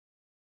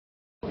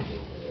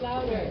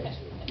Okay.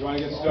 You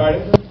want to get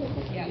started?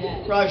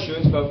 Yeah. Probably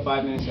should. It's about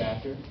 5 minutes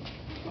after.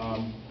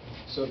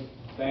 So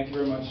thank you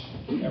very much,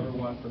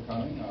 everyone, for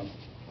coming. I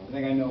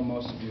think I know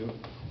most of you.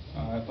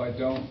 If I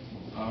don't,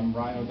 I'm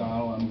Ryan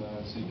O'Donnell. I'm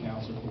the City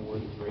Councilor for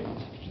Ward 3.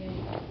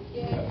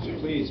 So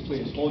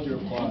please hold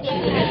your applause.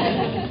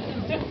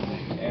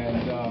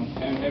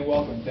 and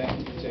welcome. Thank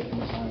you for taking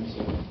the time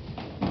to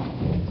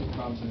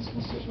come to this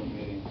constituent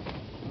meeting.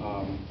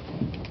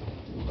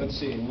 Let's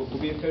see. We'll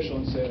be official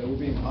and say that we're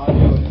being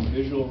audio and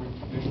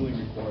visually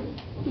recorded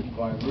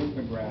by Ruth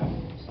McGrath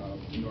of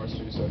the North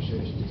Street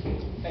Association.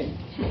 Hey.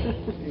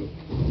 You.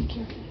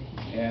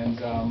 And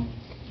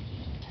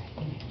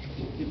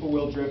people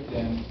will drift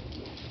in.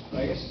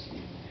 But I guess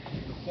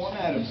the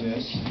format of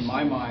this, in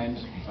my mind,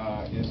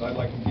 is I'd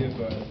like to give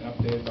an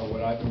update about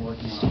what I've been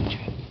working on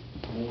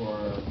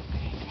for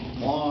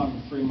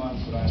long 3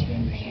 months that I've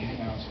been the City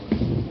Councilor.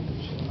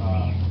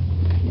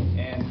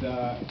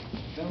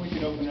 Then we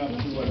can open it up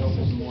to what I hope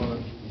is a more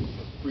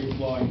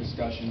free-flowing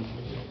discussion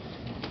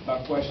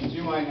about questions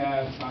you might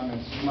have,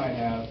 comments you might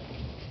have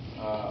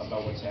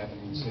about what's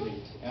happening in the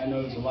city. And I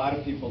know there's a lot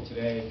of people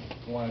today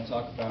who want to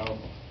talk about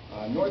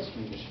North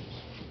Street issues,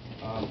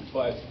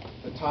 but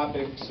the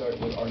topics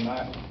are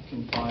not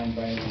confined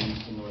by any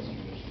means to North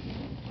Street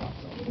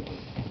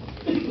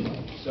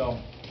issues. So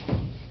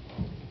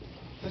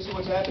this is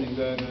what's happening.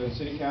 The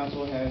City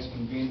Council has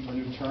convened for a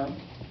new term.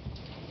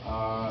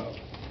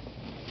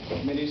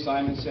 Committee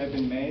assignments have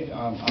been made.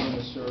 I'm going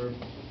to serve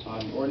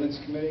on the Ordinance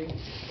Committee,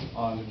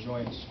 on the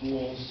Joint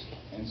Schools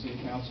and City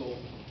Council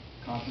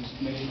Conference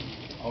Committee.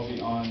 I'll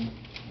be on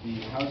the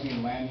Housing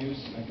and Land Use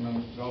and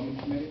Economic Development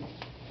Committee,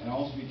 and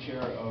I'll also be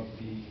chair of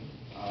the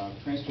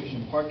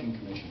Transportation and Parking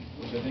Commission,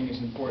 which I think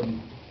is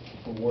important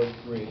for Ward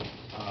 3.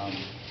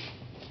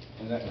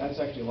 And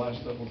that's actually a lot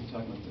of stuff we'll be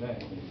talking about today,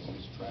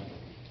 is traffic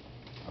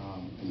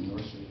in the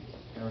North Street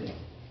area.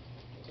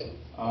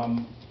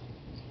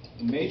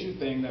 The major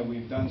thing that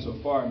we've done so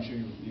far, I'm sure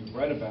you've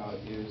read about,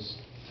 is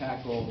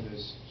tackle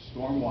this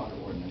stormwater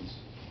ordinance.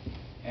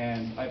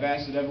 And I've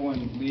asked that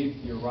everyone leave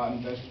your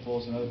rotten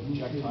vegetables and other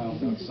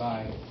projectiles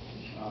outside.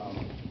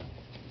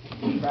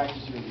 In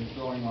practice, your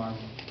throwing arm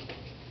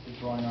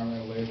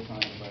at a later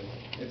time, but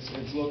it's a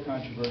little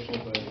controversial.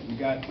 But we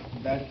got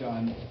that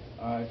done.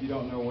 If you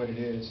don't know what it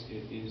is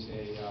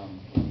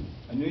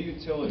a new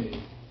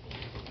utility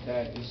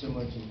that is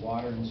similar to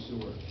water and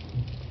sewer.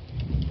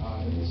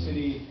 The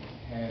city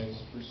has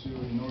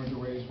pursued in order to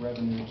raise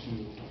revenue to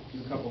do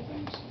a couple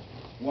things.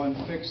 One,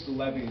 fix the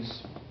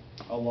levees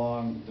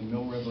along the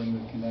Mill River and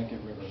the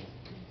Connecticut River.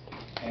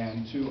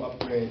 And two,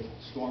 upgrade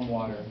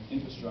stormwater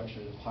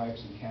infrastructure, the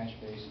pipes and catch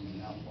basins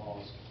and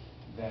outfalls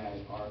that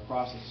are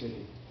across the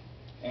city.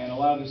 And a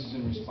lot of this is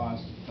in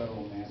response to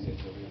federal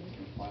mandates that we have to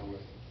comply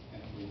with.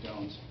 And if we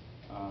don't,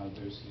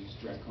 there's these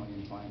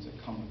draconian fines that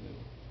come with it.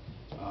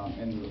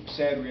 And the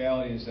sad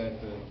reality is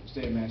that the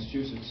state of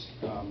Massachusetts,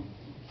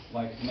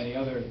 like many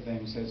other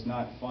things, has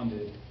not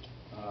funded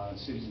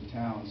cities and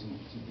towns to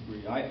the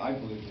degree I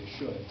believe they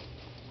should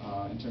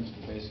in terms of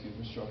the basic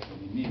infrastructure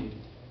we need.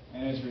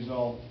 And as a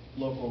result,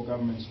 local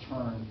governments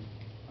turn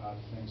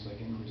to things like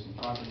increasing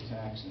property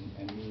tax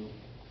and new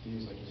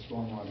fees like the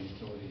stormwater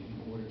utility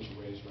in order to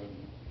raise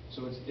revenue.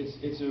 So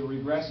it's a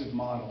regressive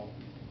model,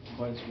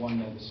 but it's one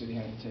that the city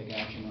had to take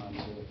action on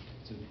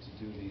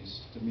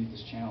to meet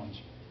this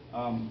challenge.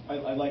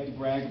 I'd like to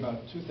brag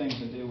about two things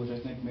I did, which I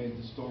think made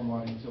the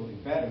stormwater utility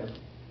better.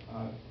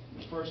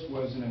 The first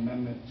was an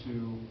amendment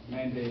to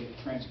mandate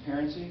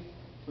transparency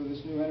for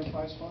this new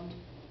enterprise fund.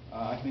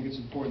 I think it's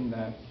important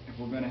that if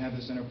we're going to have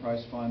this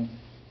enterprise fund,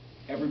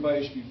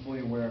 everybody should be fully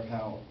aware of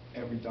how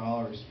every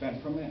dollar is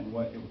spent from it and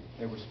what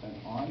they were spent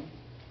on.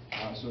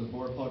 So the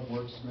Board of Public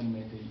Works is going to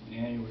make an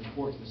annual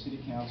report to the City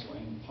Council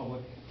and the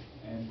public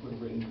and put a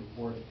written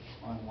report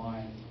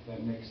online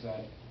that makes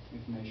that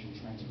information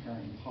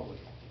transparent and public.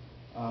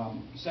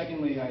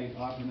 Secondly, I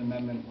offered an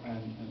amendment,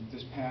 and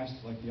this passed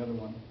like the other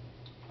one,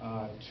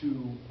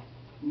 to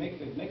make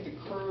the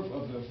curve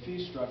of the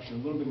fee structure a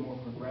little bit more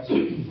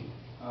progressive,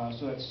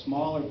 so that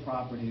smaller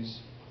properties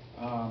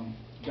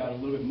got a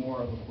little bit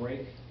more of a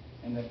break,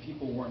 and that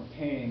people weren't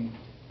paying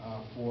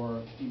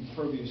for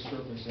impervious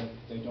surface that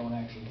they don't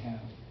actually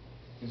have.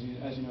 Because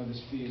as you know,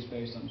 this fee is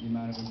based on the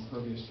amount of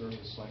impervious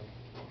surface, like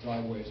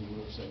driveways and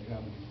roofs that you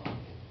have in your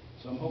property.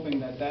 So I'm hoping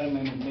that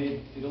amendment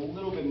made it a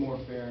little bit more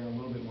fair and a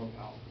little bit more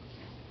powerful.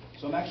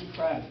 So I'm actually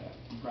proud of that.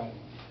 I'm proud of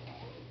that.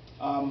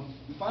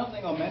 The final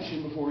thing I'll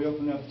mention before we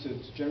open up to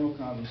general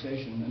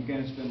conversation, and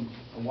again, it's been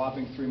a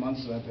whopping 3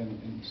 months that I've been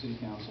in the City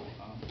Council.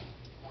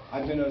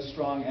 I've been a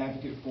strong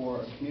advocate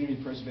for a Community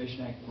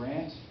Preservation Act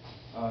grant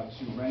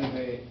to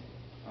renovate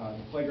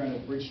the playground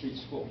at Bridge Street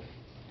School.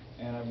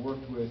 And I've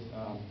worked with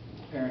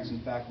parents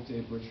and faculty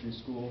at Bridge Street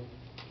School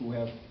who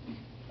have,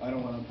 I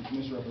don't want to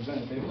misrepresent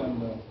it, they've done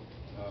the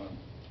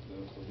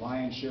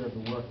lion's share of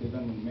the work. They've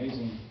done an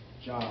amazing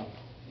job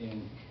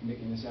in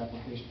making this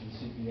application to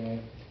the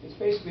CPA. It's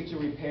basically to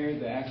repair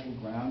the actual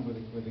ground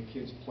where the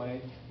kids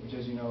play, which,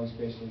 as you know, is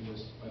basically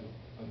just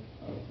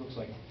looks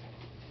like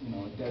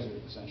a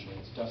desert essentially.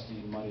 It's dusty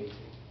and muddy,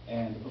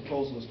 And the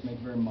proposal is to make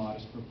very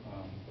modest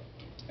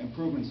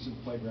improvements to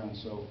the playground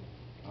so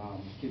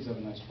kids have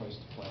a nice place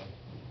to play.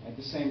 At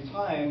the same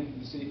time,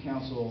 the City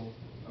Council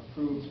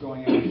approved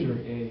going after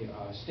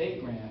a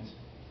state grant,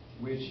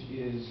 which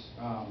is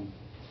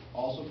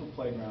also for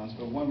playgrounds,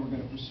 but one we're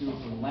going to pursue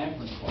for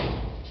Lamprey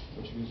Park,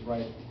 which is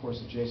right, of course,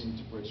 adjacent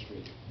to Bridge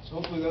Street. So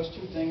hopefully those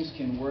two things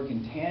can work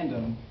in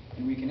tandem,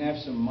 and we can have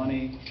some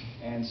money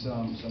and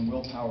some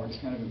willpower to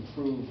kind of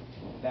improve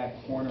that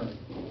corner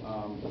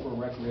for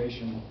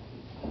recreation,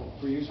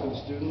 for use for the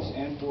students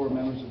and for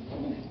members of the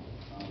community.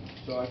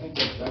 So I think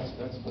that's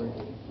a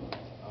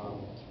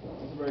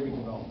very good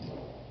development.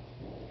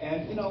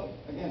 And you know,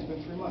 again, it's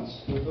been 3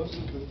 months. So those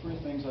are the three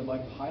things I'd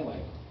like to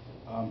highlight.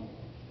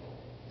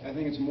 I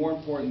think it's more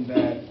important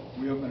that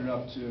we open it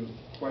up to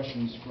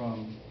questions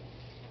from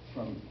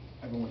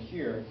everyone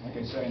here. Like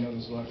I said, I know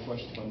there's a lot of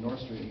questions about North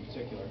Street in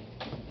particular.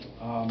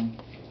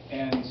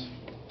 And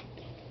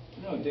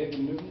you know, David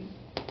Newton,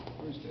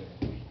 where's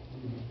David?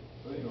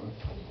 There you are.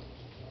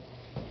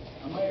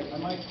 I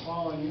might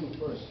call on you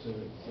first to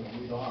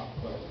lead off,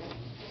 but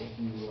if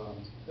you,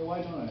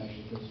 why don't I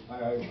actually? Because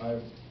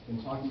I've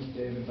been talking with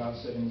David about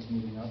setting this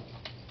meeting up,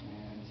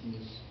 and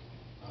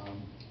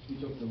he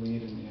took the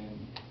lead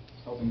in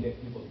helping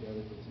get people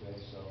together for today.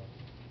 So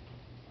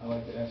I'd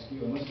like to ask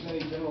you, unless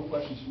there's any general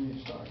questions for me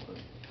to start, but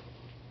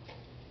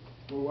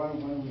well, why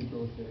don't we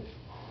go with Dave?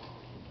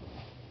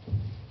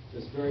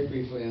 Just very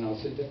briefly, and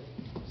I'll sit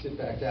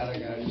back down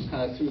again. I just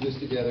kind of threw this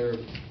together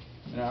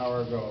an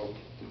hour ago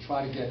to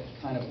try to get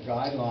kind of a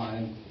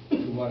guideline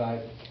to what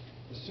I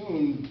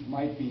assume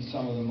might be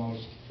some of the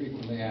most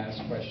frequently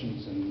asked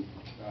questions and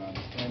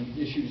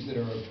issues that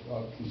are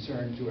of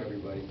concern to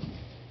everybody.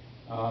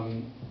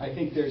 I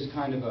think there's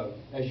kind of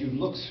as you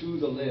look through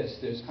the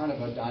list, there's kind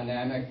of a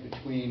dynamic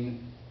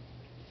between,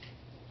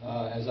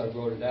 as I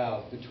wrote it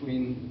out,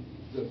 between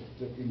the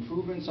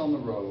improvements on the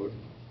road,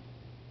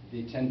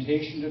 the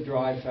temptation to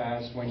drive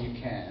fast when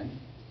you can,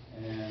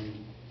 and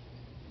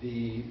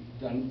the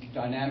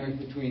dynamic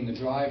between the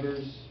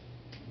drivers,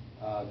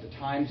 the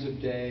times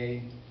of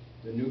day,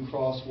 the new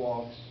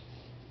crosswalks,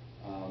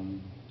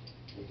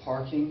 the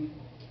parking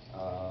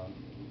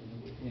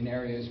in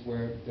areas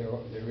where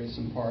there is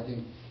some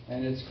parking,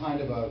 and it's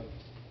kind of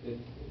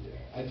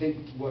I think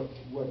what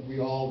we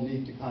all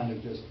need to kind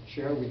of just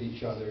share with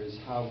each other is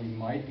how we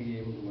might be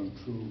able to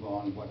improve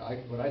on what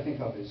I think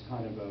of as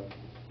kind of a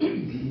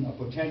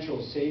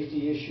potential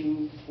safety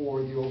issue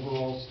for the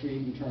overall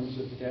street in terms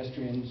of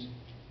pedestrians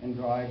and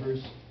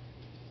drivers.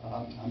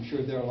 I'm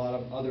sure there are a lot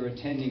of other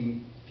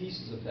attending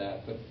pieces of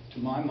that, but to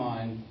my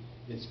mind,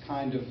 it's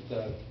kind of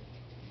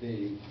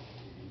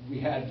we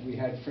had,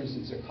 for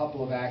instance, a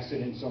couple of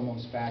accidents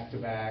almost back to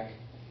back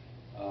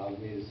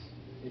with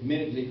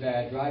admittedly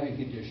bad driving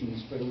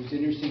conditions, but it was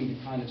interesting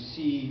to kind of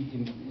see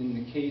in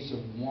the case of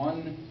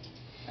one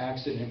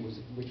accident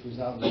which was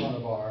out in front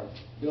of our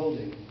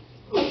building,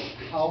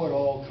 how it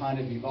all kind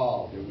of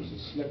evolved. There was a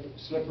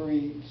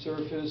slippery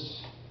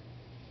surface.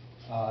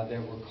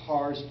 There were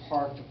cars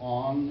parked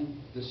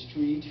on the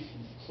street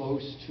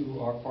close to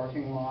our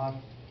parking lot,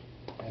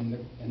 and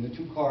the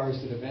two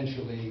cars that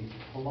eventually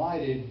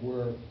collided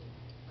were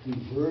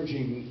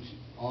converging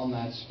on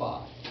that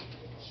spot.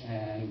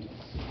 And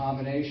the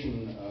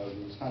combination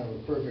it was kind of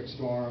a perfect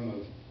storm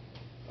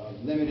of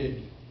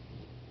limited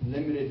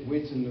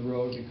width in the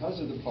road because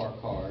of the parked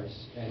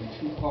cars, and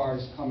two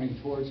cars coming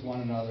towards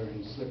one another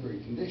in slippery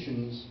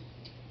conditions,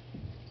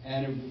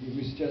 and it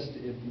was just,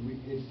 it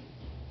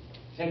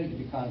tended to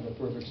be kind of a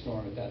perfect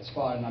storm at that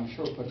spot, and I'm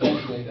sure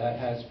potentially that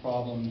has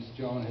problems.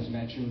 Joan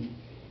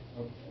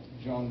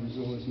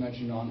Rizul has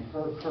mentioned on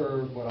her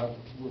curve, what I've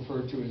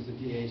referred to as the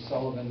D.A.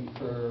 Sullivan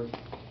curve.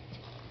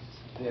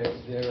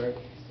 There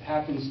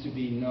happens to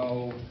be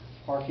no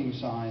parking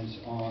signs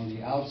on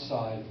the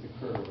outside of the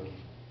curve,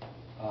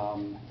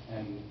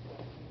 and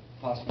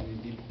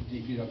possibly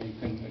DPW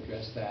can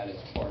address that as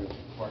part of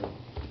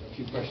a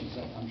few questions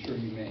that I'm sure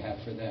you may have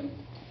for them.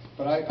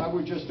 But I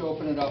would just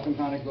open it up and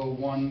kind of go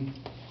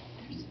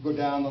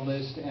down the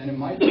list, and it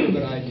might be a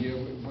good idea,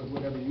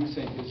 whatever you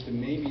think, is to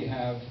maybe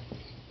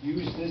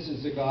use this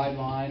as a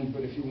guideline,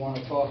 but if you want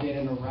to talk in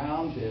and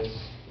around this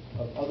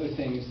of other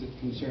things that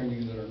concern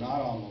you that are not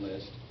on the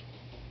list,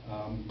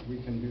 we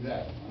can do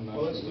that.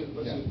 Well, let's do.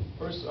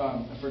 First,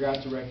 I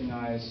forgot to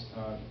recognize,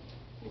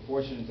 we're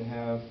fortunate to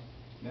have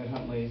Ned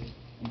Huntley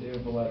and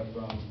David Valletta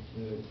from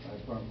the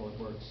Department of Public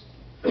Works.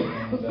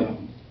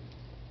 And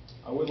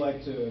I would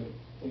like to,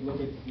 if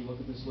you look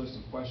at this list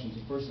of questions,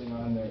 the first thing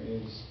on there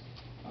is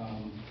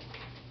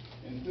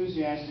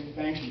enthusiastic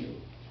thank you.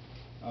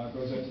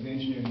 Goes out to the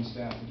engineering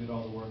staff who did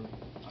all the work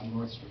on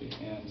North Street.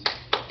 And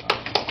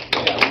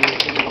I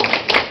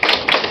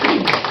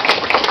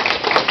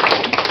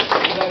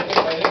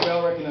think we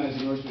all recognize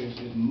that North Street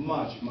is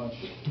much better,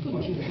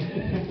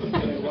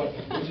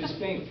 which is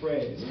faint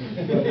praise.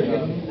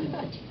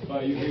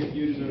 But you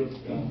deserve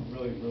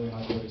really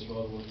high praise for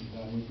all the work you've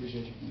done. We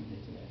appreciate you being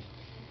here today.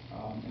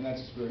 And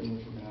that's the spirit in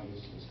which we're going to have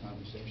this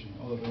conversation,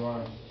 although there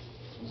are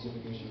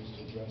specific issues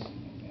to address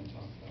and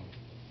talk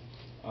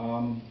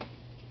about.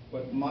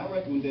 But my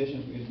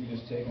recommendation is we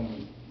just take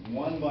them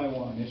one by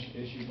one,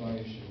 issue by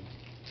issue.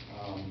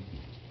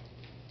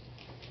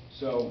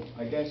 So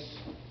I guess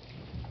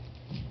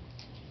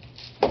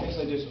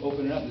I just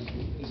open it up.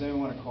 Does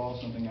anyone want to call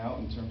something out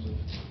in terms of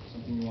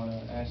something you want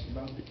to ask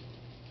about?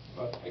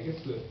 I guess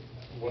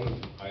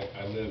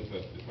I live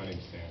at, my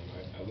name's Sam,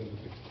 I live at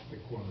the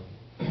corner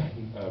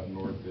of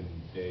North and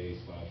Day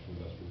 /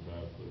 Industrial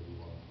Drive, whatever you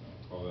want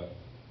to call that.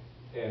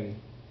 And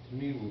to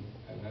me,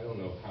 and I don't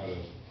know how to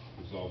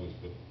resolve this,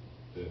 but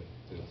the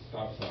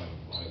stop sign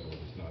liable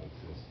does not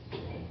exist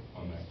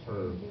on that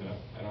curve.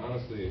 And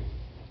honestly,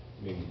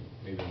 I mean,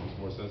 maybe I'm just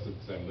more sensitive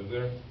because I live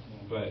there,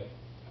 but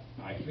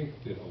I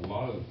think that a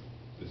lot of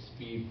the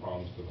speed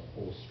problems for the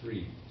whole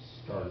street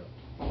start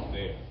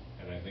there.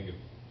 And I think if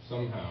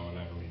somehow, and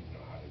I don't even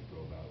know how to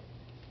go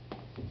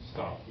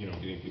about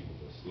getting people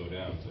to slow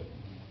down,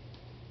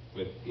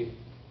 but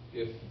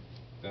if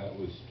that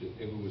was,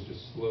 if it was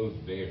just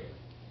slowed there,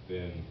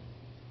 then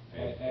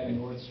At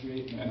North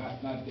Street,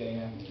 not Day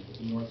Avenue, but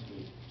the North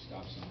Street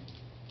stop sign.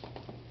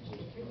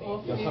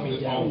 All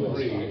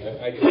three.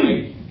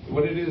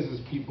 What it is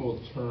people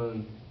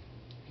from,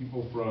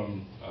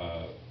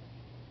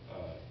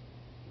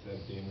 is that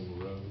Damon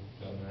Road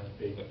down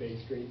there? Bay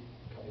Street,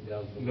 coming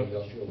down from the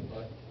Industrial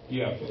Park?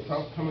 Yeah,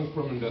 coming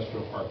from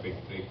Industrial Park,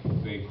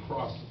 they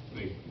cross,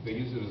 they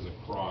use it as a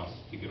cross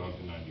to get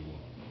onto 91.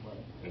 Right.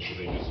 And so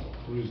they just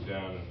cruise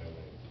down and then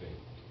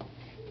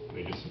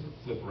they just sort of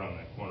flip around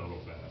that corner real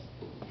fast.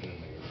 And then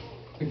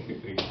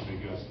they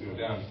go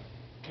down.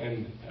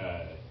 And,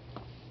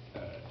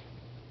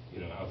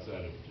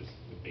 outside of just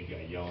the big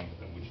guy yelling at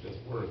them, which does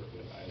work,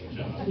 but I have a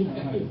job.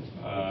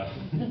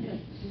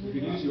 We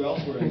could use you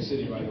elsewhere in the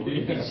city, by the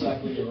way. Yeah.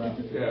 Exactly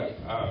around.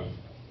 Yeah.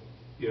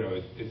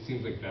 It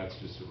seems like that's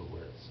just sort of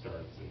where it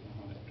starts, and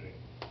it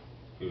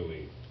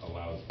clearly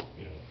allows,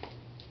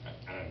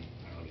 I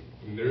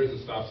mean, there is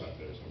a stop sign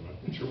there, so I'm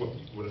not sure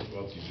what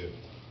else you did.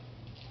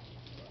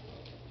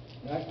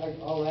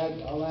 I'll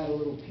add a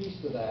little piece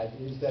to that,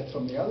 is that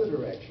from the other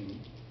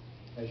direction,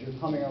 as you're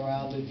coming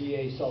around the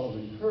D.A.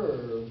 Sullivan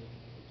curve,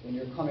 when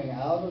you're coming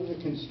out of the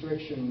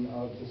constriction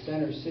of the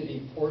center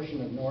city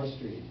portion of North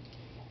Street,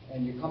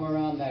 and you come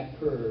around that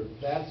curve,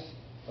 that's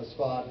a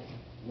spot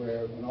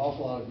where an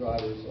awful lot of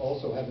drivers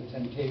also have the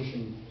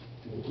temptation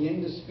to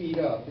begin to speed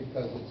up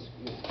because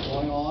it's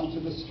going on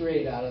to the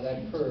straight out of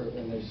that curve,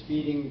 and they're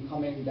speeding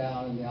coming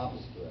down in the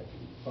opposite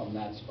direction from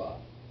that spot.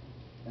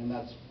 And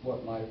that's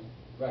what my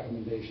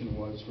recommendation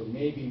was for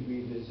maybe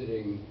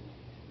revisiting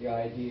the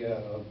idea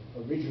of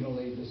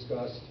originally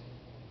discussed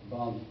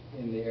bump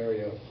in the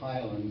area of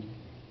Highland,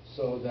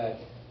 so that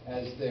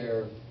as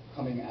they're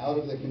coming out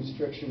of the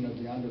constriction of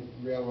the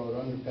railroad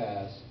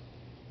underpass,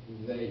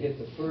 they hit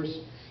the first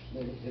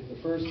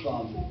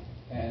bump,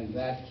 and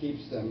that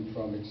keeps them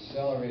from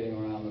accelerating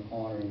around the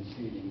corner and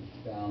speeding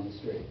down the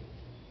street.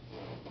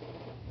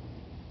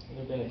 There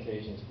have been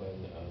occasions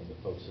when the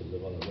folks who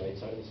live on the right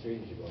side of the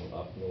street, as you're going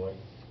up north,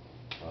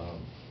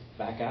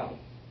 back out.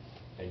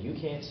 And you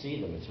can't see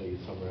them until you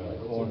come around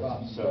the corner.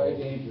 It's very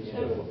dangerous.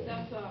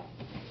 That's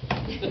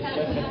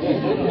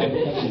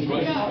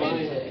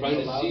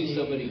Trying to see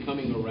somebody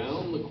coming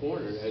around the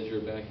corner as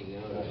you're backing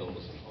out is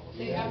almost impossible.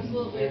 They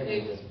absolutely,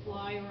 they just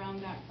fly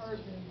around that curve,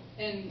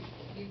 and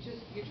you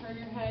turn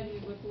your head, you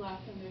look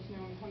left, and there's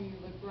no one coming, you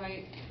look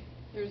right,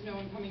 there's no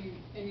one coming,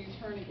 and you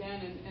turn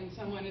again, and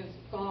someone is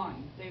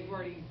gone. They've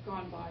already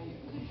gone by you.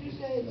 Could you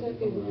say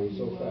exactly where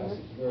you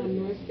are on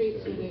North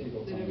Street so that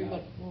everybody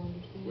will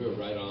understand? We're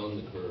right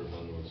on the curve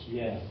on North Street.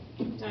 Yeah.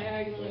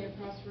 Diagonally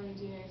across from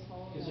DA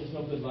Sullivan. Because there's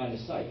no good line of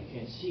sight. You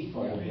can't see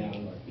far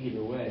down either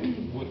way.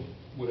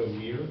 Would a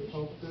mirror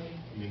help then?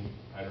 I mean,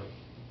 I'm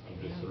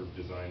just sort of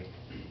designing.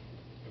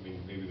 I mean,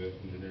 maybe the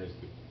engineers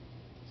could.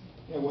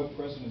 Yeah, what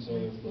precedents are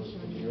there for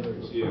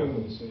mirrors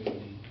in the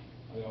city?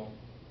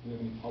 Do you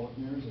have any public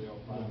mirrors? Are they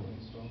all privately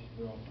installed?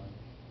 They're all private.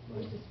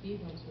 Where's the speed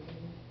bumps for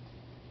them?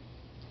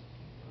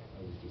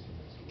 I was just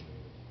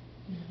investigating.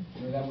 I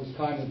mean, that was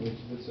kind of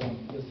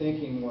the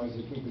thinking was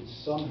if we could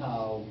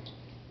somehow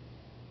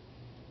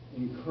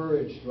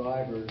encourage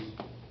drivers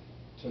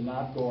to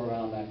not go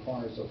around that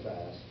corner so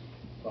fast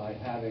by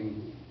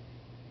having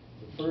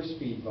the first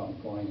speed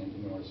bump going into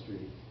North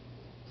Street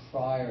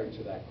prior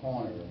to that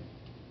corner,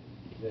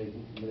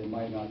 they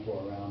might not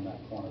go around that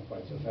corner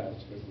quite so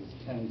fast because there's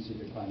a tendency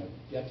to kind of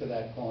get to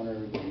that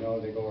corner, they know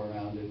they go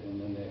around it,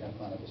 and then they have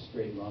kind of a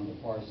straight run to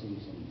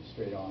Parsons and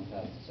straight on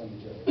past the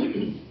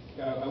cemetery.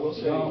 I will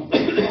say. I was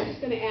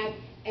just going to add,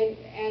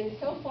 and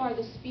so far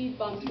the speed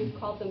bumps, we've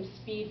called them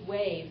speed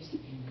waves,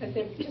 because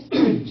they're just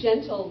very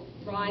gentle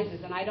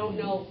rises, and I don't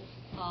know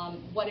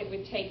what it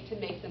would take to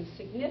make them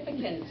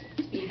significant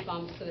speed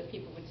bumps so that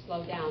people would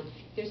slow down.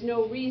 There's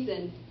no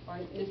reason or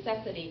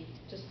necessity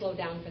to slow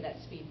down for that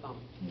speed bump.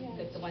 Yeah.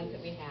 That's the ones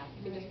that we have.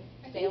 You can I just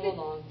think sail the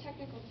along.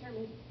 technical term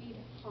is speed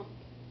hump.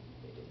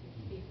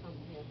 Speed bump,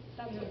 yeah.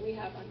 That's what we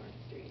have on North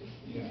Street.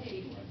 Yeah.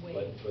 Speed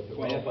wave. But the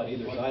ramp on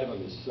either side of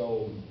them is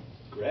so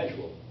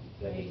gradual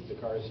that Right. the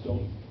cars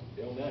don't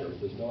They don't matter.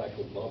 There's no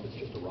actual bump. It's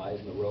just a rise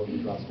in the road and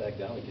it drops back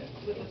down again.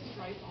 With a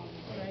stripe on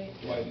it, right?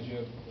 Why did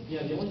you?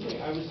 Yeah, the only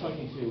thing, I was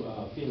talking to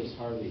Felix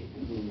Harvey,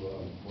 who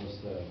was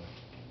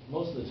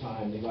most of the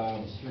time, the guy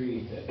on the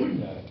street that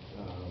was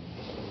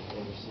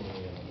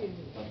overseeing,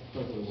 like,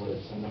 perfectly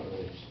words, I'm not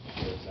really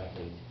sure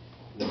exactly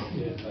what he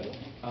did, but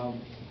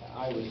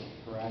I was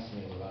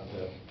harassing him about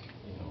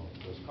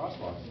those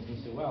crosswalks, and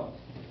he said, well,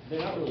 they're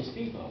not really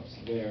speed bumps,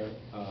 they're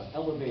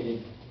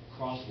elevated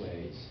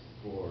crossways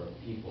for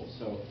people.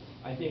 So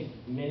I think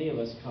many of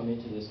us come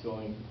into this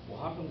going, well,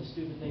 how come the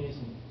stupid thing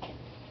isn't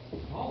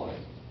taller?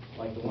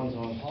 Like the ones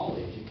on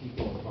Holly, as you keep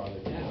going farther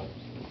down.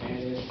 And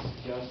it's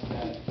just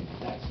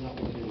that's not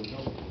what they were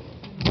built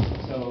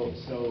for.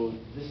 So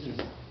this is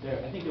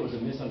there. I think there was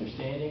a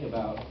misunderstanding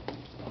about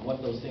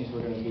what those things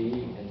were going to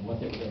be and what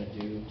they were going to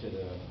do to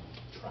the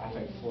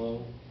traffic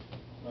flow.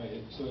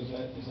 Right, so is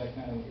that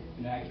kind of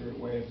an accurate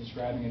way of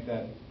describing it,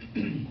 that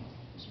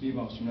speed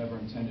bumps were never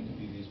intended to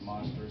be these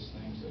monstrous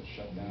things that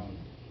shut down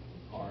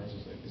cars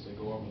as they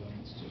go over them?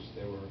 It's just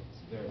they were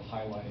there to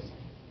highlight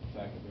the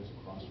fact that there's a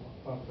crosswalk.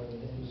 But it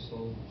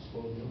slow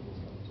vehicles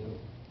down too.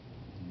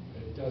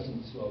 It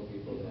doesn't slow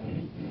people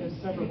down. As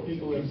several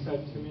people have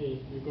said to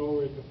me, you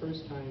go over it the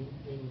first time,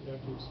 and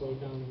after you've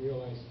slowed down, you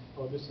realize,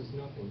 oh, this is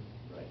nothing.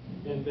 Right.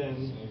 And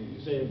then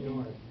they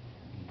ignore it.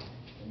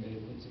 I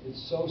mean,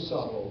 it's so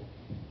subtle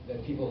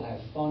that people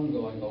have fun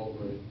going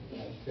over it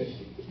at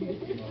 50.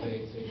 You know,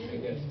 they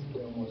get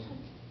almost,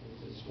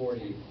 it's a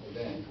sporty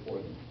event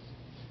for them.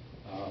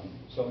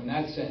 So in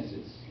that sense,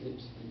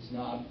 it's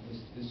not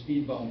the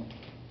speed bump.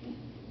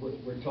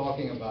 We're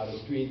talking about a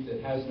street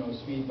that has no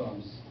speed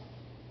bumps,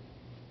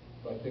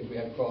 but that we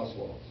have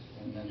crosswalks.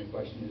 And then the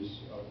question is,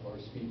 are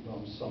speed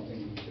bumps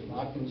something we should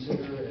not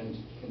consider and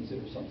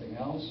consider something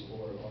else,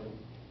 or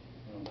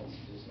that's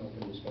just an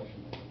open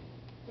discussion.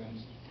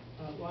 Thanks.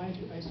 Well,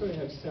 I sort of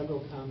have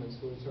several comments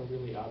which are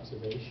really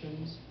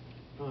observations.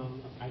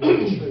 I'm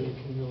not sure you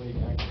can really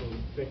actually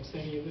fix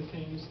any of the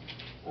things.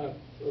 A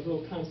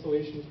little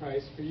consolation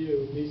prize for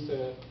you.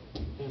 Lisa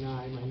and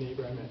I, my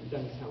neighbor, I'm at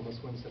Dennis Helmus,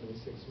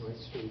 176 North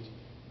Street.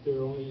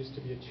 There only used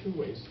to be a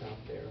two-way stop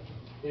there.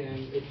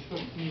 And it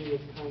took me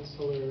with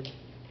Councilor,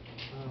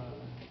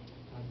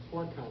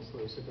 4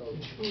 councilors ago,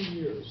 2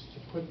 years to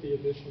put the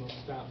additional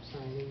stop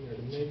sign in there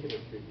to make it a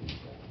 3D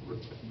stop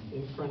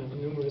in front of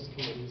numerous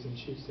committees, and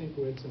Chief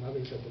Sinkowitz and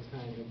others at the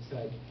time had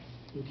said,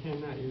 you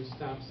cannot use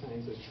stop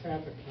signs as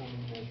traffic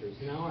calming measures.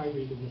 Now I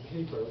read in the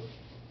paper,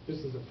 this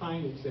is a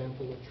fine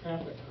example of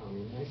traffic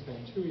calming. I spent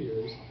 2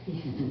 years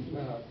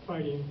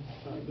fighting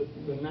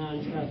the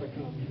non-traffic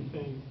calming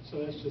thing,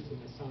 so that's just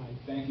an aside.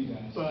 Thank you,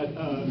 Dennis. But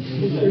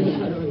you're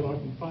entirely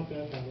welcome. Fought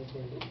that battle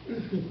for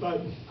you.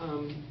 But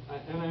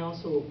and I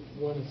also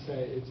want to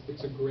say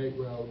it's a great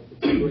road.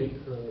 It's a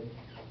great curb.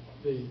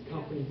 The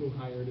company who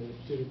hired it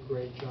did a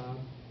great job,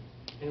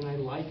 and I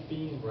like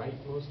being right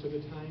most of the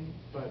time.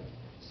 But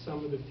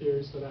some of the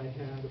fears that I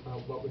had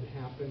about what would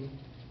happen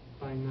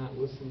by not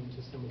listening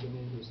to some of the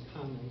neighbors'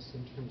 comments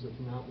in terms of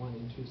not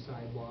wanting 2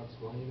 sidewalks,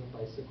 wanting a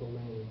bicycle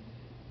lane,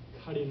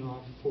 cutting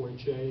off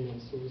 4J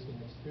and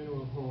Susan's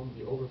funeral home,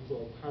 the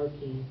overflow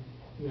parking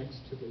next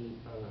to the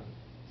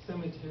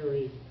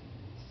cemetery,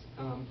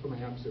 from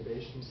my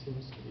observation,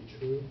 seems to be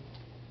true.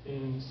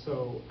 And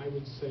so I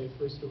would say,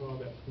 first of all,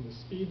 that from the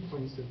speed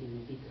points of view,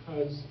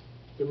 because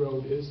the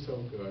road is so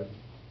good,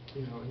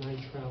 and I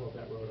travel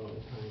that road all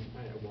the time,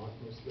 I walk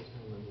most of the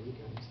time on the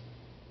weekends,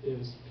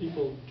 is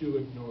people do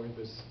ignore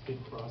this big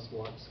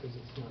crosswalks because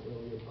it's not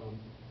really a bump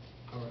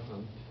or a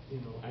hump.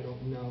 I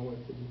don't know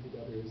if the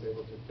DPW is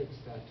able to fix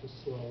that to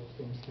slow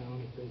things down,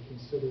 if they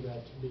consider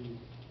that to be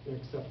an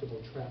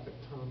acceptable traffic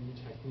calming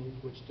technique,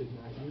 which did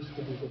not used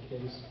to be the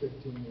case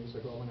 15 years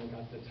ago when I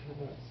got the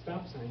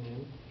stop sign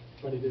in,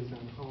 but it is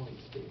on Holly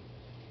Street.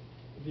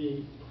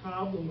 The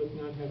problem with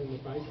not having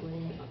the bike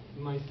lane,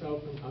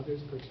 myself and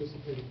others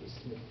participated with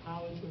Smith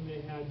College when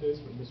they had this,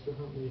 when Mr.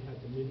 Huntley had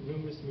the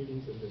numerous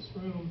meetings in this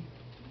room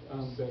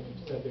that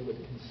said they would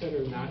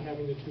consider not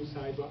having the 2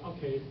 sidewalks.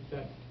 Okay,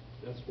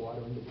 that's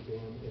water under the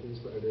dam. It is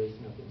what it is.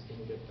 Nothing's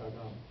going to get dug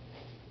up.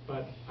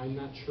 But I'm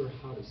not sure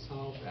how to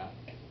solve that.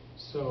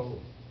 So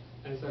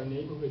as our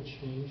neighborhood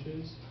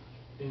changes,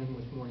 and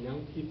with more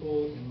young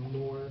people and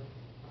more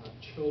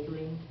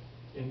children,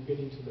 and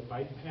getting to the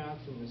bike path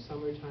in the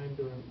summertime,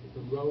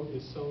 the road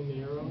is so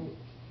narrow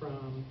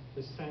from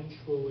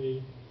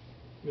essentially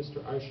Mr.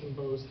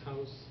 Archambault's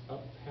house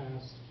up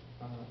past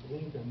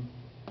Lincoln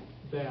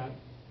that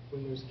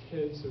when there's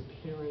kids or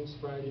parents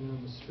riding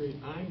on the street,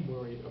 I'm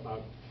worried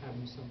about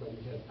having somebody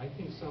hit. I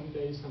think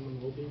someday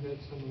someone will be hit,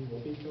 someone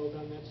will be killed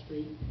on that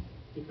street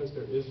because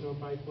there is no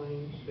bike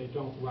lane. They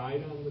don't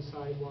ride on the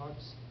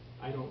sidewalks.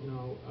 I don't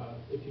know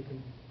if you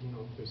can,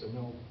 if there's a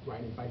no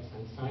riding bikes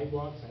on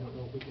sidewalks. I don't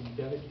know if we can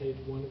dedicate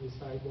one of the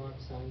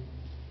sidewalks on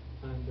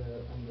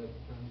the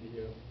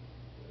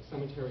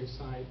cemetery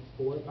side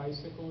for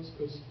bicycles,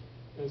 because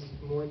as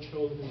more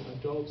children and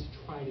adults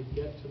try to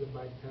get to the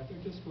bike path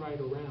or just ride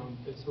around,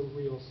 it's a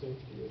real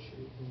safety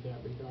issue in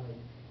that regard.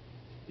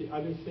 The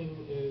other thing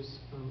is,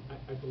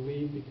 I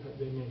believe, because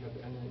they may have,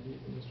 and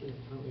Mr.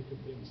 Huntley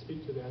could maybe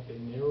speak to that, they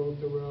narrowed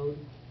the road.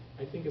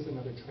 I think is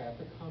another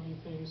traffic calming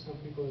thing. Some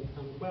people are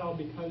coming, well,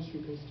 because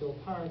you can still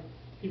park,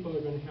 people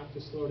are going to have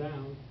to slow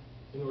down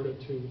in order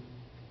to,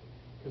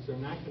 because they're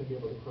not going to be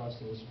able to cross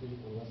in the street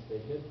unless they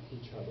hit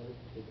each other,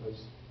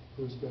 because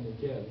who's going to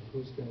give?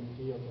 Who's going to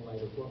be able to light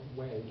of what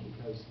way?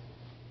 Because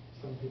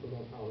some people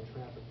don't follow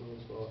traffic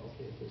rules. Well,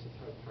 okay, if there's a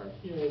car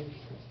parked here,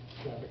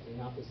 traffic in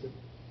the opposite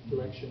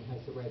direction has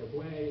the right of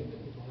way, and then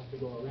people have to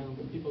go around,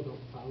 but people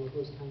don't follow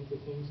those kinds of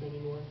things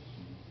anymore,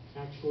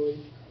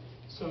 actually.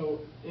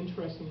 So,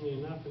 interestingly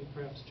enough, and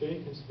perhaps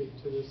Jay can speak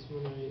to this,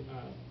 when I,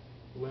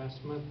 last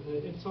month,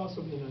 it's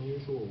also been an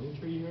unusual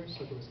winter year,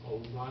 so there was a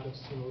lot of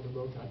snow, the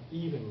road got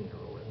even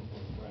narrower.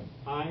 Right.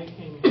 I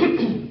came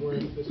home from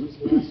work, this was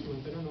last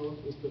month, I don't know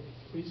if it was the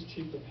police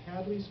chief of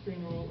Hadley's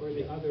funeral or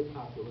the other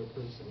popular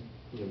person.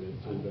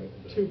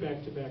 Two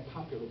back-to-back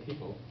popular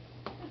people.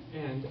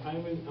 And I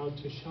went out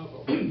to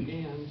shovel,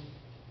 and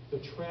the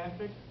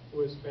traffic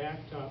was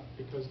backed up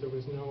because there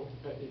was no,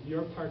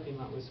 your parking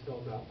lot was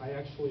filled up. I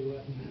actually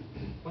let,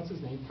 what's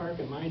his name, park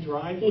in my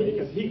driveway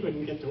because he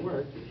couldn't get to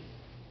work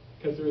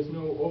because there was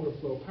no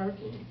overflow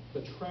parking.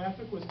 The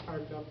traffic was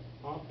parked up,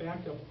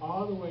 backed up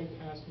all the way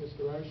past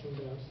Mr.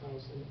 Archambault's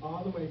house and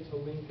all the way to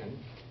Lincoln.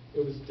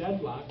 It was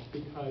deadlocked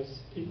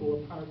because people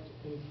were parked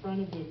in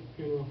front of the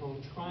funeral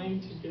home trying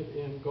to get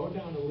in, go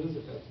down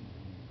Elizabeth.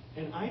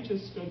 And I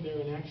just stood there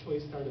and actually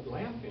started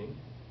laughing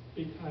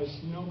because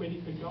nobody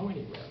could go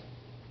anywhere.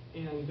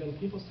 And then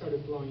people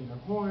started blowing their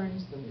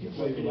horns, then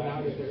people were getting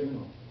out of their...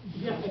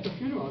 Yeah, at the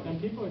funeral. Then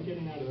people are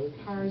getting out of their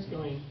cars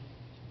going,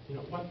 you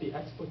know, what the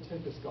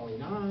expletive is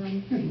going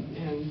on.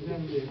 And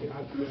then the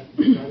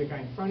other guy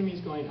in front of me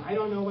is going, I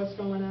don't know what's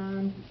going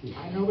on.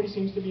 Nobody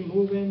seems to be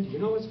moving. Do you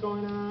know what's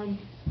going on?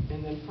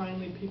 And then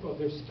finally people,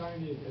 they're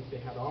starting to, if they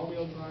have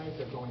all-wheel drive,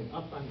 they're going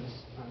up on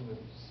the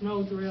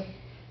snowdrift,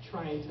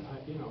 trying to,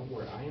 you know,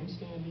 where I am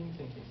standing,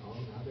 thinking, oh,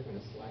 now they're going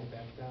to slide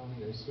back down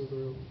in their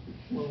Subaru.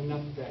 Well,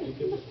 enough of that. You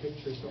get the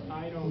picture. So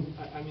I don't,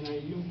 I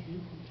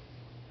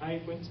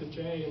went to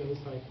Jay and it was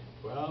like,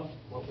 well,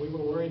 what we were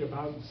worried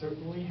about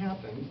certainly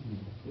happened.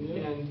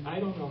 Yeah. And I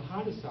don't know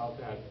how to solve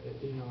that.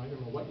 You know, I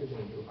don't know what you're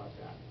going to do about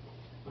that.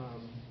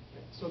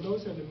 So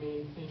those are the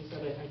main things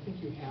that I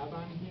think you have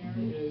on here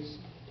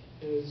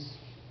is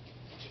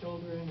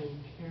children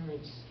and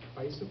parents'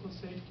 bicycle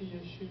safety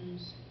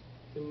issues,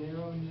 the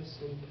narrowness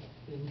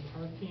in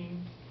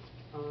parking,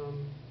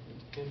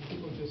 and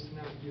people just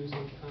not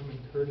using common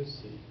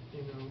courtesy,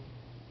 you know,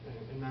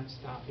 and not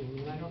stopping.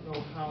 And I don't know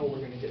how we're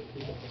going to get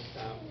people to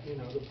stop. You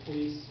know, the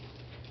police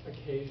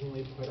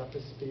occasionally put up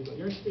a speed limit.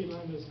 Your speed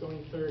limit is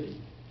going 30.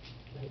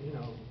 You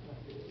know,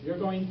 you're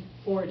going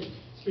 40.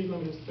 Speed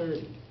limit is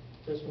 30.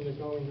 Just when they're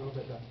going over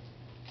the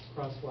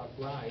crosswalk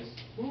rise,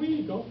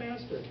 wee, go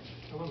faster.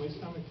 I want my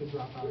stomach to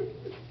drop out.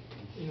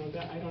 You know,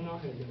 that I don't know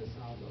how you're going to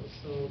solve those.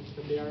 So,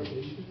 but they are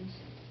issues.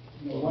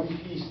 You know, one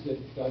piece that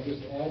I'll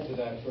just add to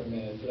that for a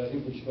minute that I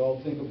think we should all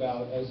think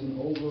about as an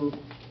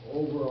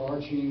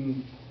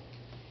overarching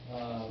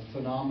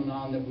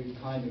phenomenon that we've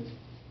kind of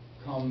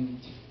come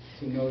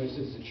to notice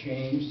as a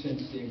change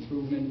since the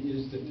improvement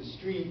is that the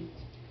street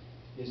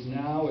is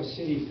now a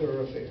city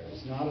thoroughfare.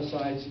 It's not a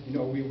side, you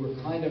know, we were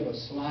kind of a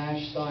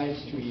slash side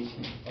street,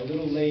 a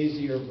little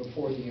lazier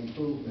before the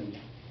improvement.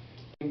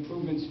 The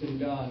improvement's been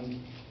done.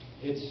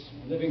 It's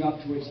living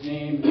up to its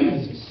name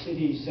as a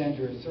city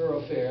center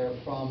thoroughfare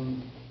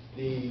from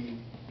the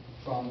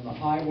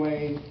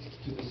highway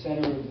to the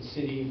center of the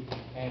city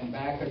and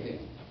back again.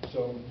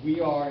 So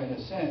we are, in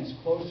a sense,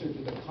 closer to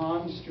the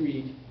Con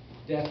Street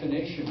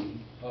definition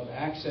of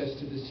access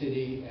to the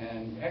city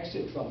and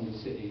exit from the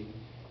city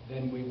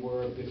than we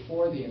were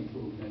before the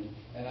improvement.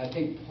 And I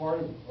think part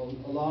of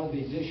a lot of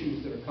these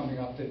issues that are coming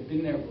up that have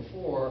been there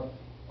before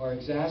are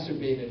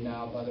exacerbated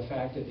now by the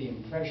fact that the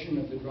impression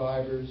of the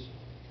drivers,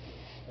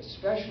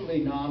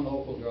 especially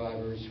non-local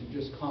drivers who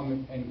just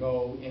come and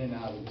go in and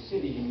out of the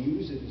city and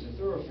use it as a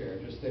thoroughfare,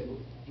 just the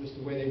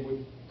way they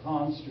would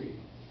Con Street,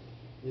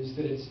 is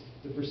that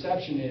the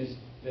perception is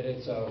that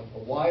it's a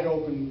wide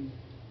open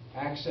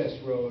access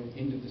road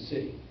into the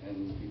city,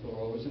 and people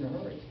are always in a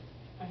hurry.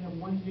 I have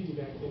one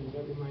piggyback thing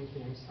that reminds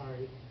me, I'm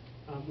sorry.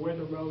 Where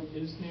the road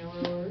is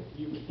narrower,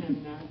 you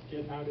cannot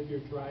get out of your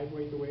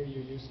driveway the way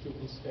you used to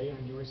and stay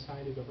on your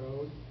side of the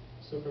road.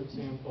 So, for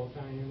example,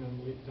 Diane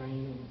and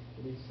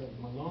Lisa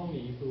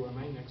Maloney, who are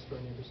my next door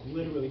neighbors,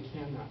 literally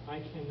cannot. I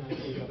cannot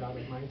do that out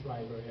of my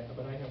driveway,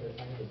 but I have a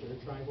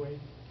dirt driveway,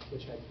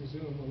 which I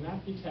presume will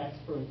not be taxed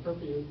for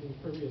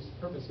impervious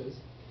purposes.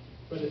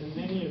 But in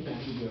any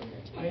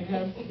event, I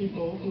have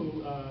people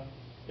who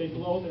they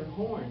blow their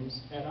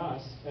horns at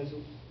us as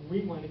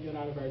we want to get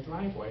out of our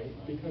driveway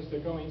because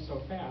they're going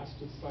so fast.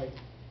 It's like,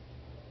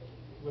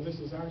 well, this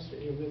is our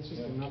street. It's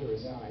just another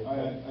aside.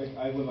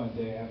 I live on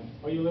Day Avenue.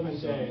 Oh, you live on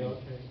Day,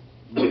 okay.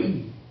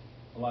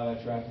 A lot of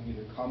that traffic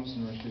either comes to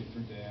North Street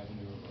through Day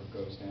Avenue or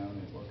goes down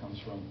it, or comes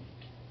from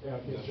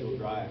Industrial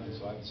Drive, and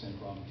so I have the same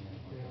problem here.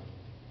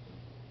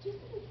 Just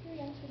out of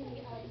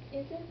curiosity,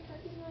 is there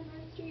parking on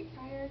North Street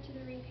prior to the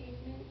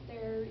repavement?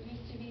 There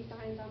used to be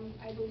signs on,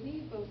 I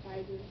believe, both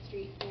sides of the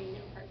street saying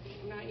no parking.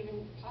 I'm not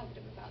even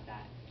positive about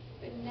that.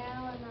 But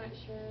now I'm not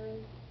sure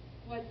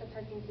what the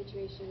parking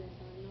situation is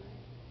on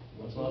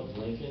North. Above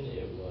Lincoln,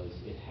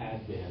 it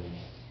had been,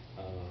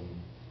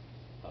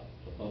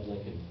 above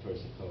Lincoln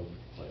towards the Cove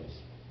place,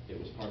 it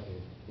was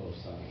parking both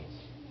sides.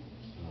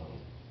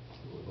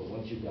 But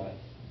once you got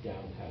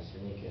down past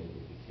Lincoln,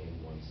 it became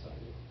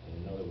one-sided. And I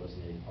know there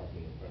wasn't any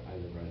parking in front, I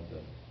live right at the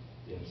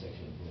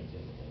intersection of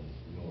Lincoln and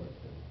North.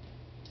 And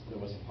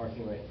there wasn't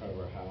parking right in front of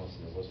our house,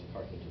 and there wasn't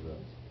parking to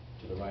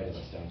the right of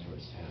us down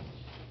towards town.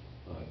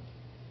 But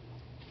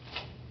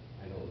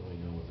I don't really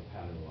know what the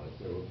pattern was.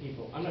 There were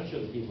people, I'm not sure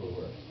the people who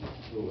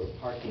were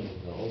parking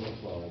the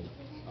overflow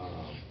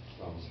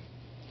from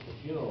the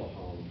funeral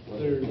home,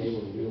 whether they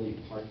were really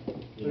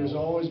parking. There's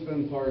always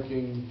been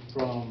parking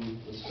from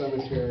the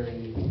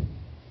cemetery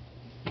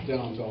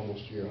down to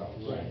almost to your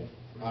house. Right.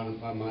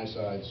 On my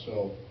side,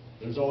 so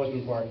there's always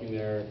been parking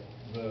there.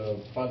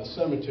 By the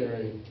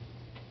cemetery,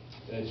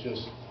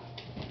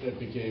 it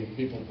became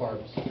people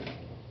parked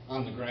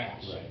on the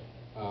grass. Right.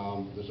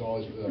 There's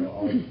always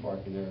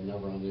parking there,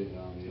 never on the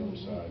other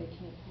side.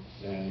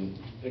 And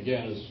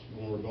again,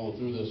 when we're going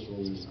through this,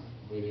 when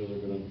we knew they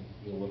were going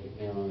to look at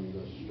narrowing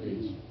the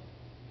streets,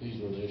 these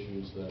were the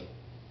issues that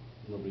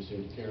nobody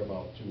seemed to care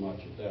about too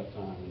much at that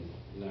time, and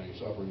now you're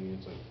suffering.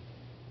 It's like,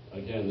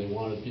 again, they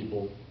wanted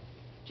people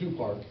to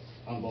park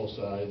on both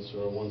sides,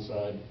 or on one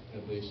side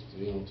at least,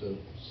 to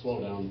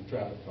slow down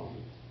traffic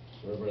calming.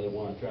 So everybody that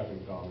wanted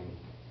traffic calming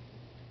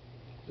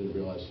didn't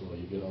realize, well,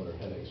 you get other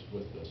headaches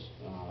with this.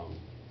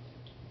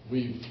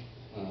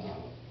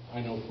 I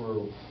know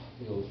for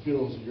the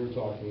funerals that you're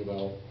talking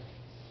about,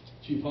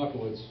 Chief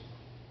Huckowitz,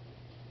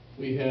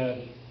 we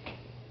had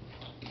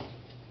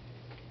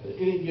at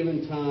any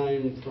given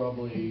time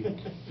probably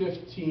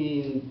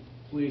 15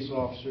 police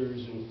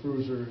officers and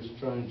cruisers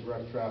trying to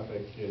direct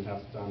traffic, and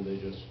half the time they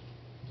just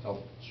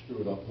helped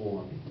screw it up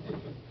more.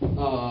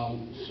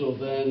 So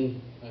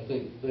then I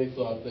think they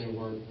thought they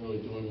weren't really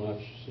doing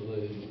much, so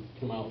they didn't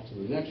come out to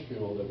the next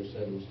funeral that we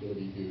said was going to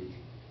be huge.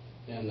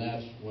 And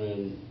that's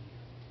when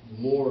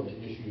more of the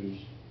issues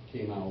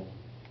came out,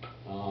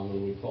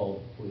 and we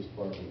called the police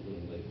department,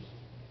 and they just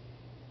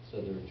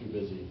said they were too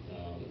busy.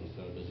 It was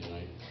kind of a busy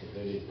night, so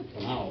they didn't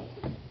come out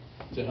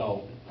to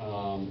help.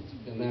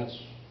 And that's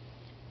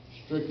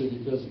strictly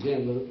because,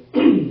 again,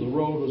 the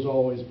road was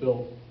always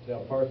built to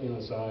have parking on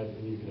the side,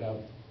 and you could have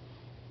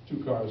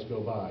 2 cars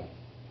go by.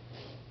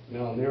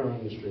 Now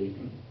narrowing the street,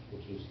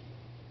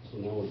 so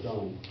now we're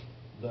done,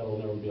 that'll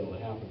never be able to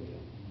happen again.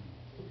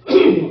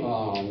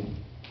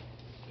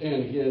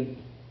 And again,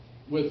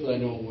 it's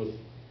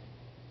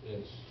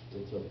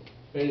a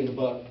pain in the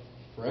butt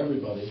for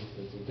everybody.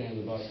 It's a pain in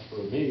the butt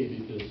for me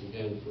because,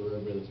 again, for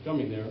everybody that's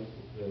coming there,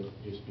 it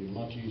used to be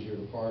much easier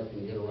to park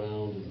and get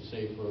around and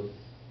safer.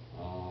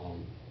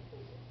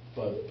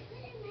 But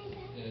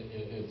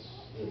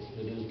it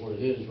is what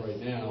it is right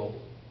now.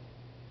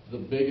 The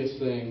biggest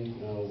thing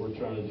we're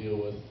trying to deal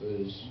with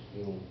is,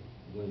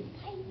 when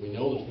we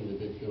know there's going to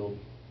be a big funeral,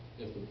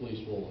 if the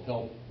police will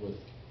help with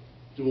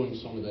doing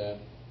some of that.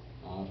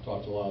 I've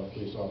talked to a lot of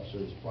police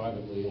officers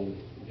privately, and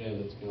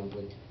again, it's kind of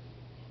like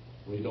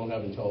when you don't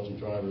have intelligent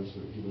drivers,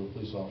 or even a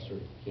police officer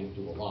can't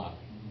do a lot.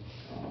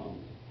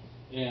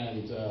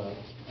 And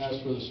as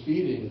for the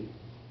speeding,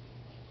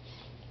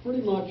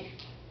 pretty much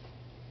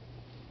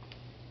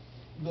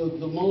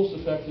the most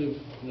effective,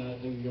 and I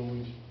think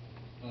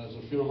as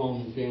a funeral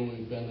home and family,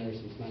 we've been there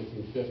since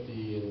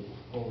 1950, and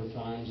over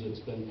times it's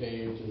been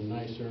paved and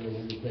nicer, and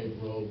every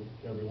paved road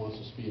everybody wants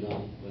to speed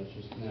on. That's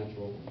just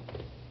natural.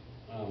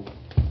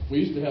 We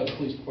used to have the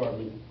police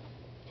department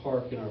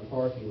park in our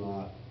parking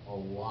lot a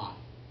lot,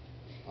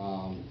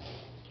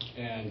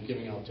 and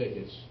giving out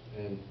tickets.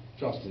 And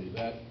trust me,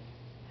 that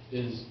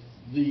is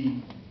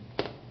the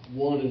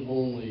one and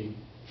only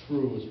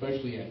true,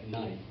 especially at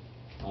night,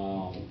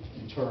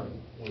 deterrent.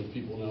 When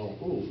people know,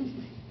 ooh,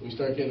 we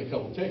start getting a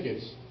couple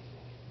tickets,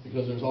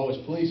 because there's always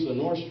police on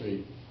North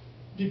Street,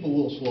 people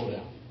will slow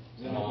down.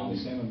 Does that happen the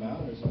same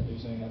amount, or is that you're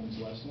saying it happens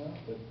less now?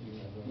 That you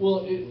have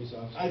police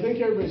officers? I think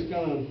everybody's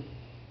kind of,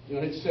 I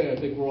hate to say, I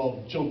think we're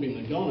all jumping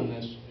the gun on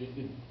this.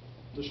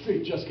 The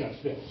street just got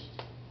fixed.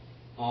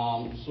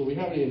 So we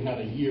haven't even had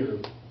a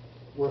year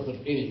worth of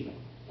anything,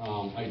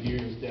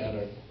 ideas,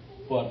 data.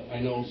 But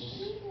I know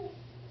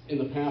in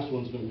the past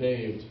when it's been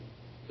paved,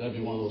 that'd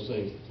be one of those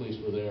things, the police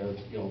were there,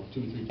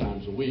 2-3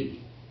 times a week,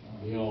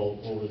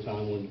 over the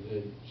time when,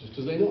 just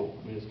because they know.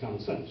 I mean, it's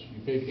common sense.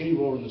 You pave any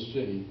road in the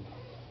city,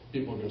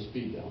 people are going to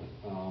speed down it.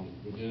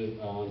 We did it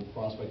on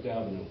Prospect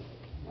Avenue.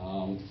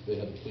 They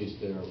had the police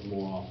there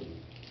more often.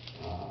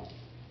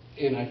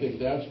 And I think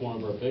that's one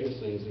of our biggest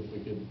things, if we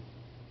could,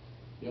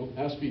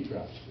 have speed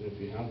traps. If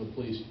you have the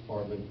police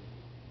department,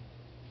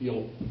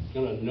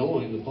 kind of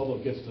knowing, the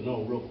public gets to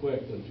know real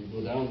quick that if you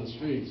go down the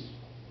streets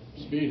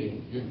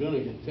speeding, you're going to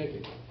get a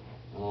ticket.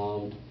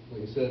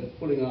 Like I said,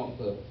 putting out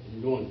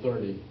you're going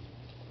 30,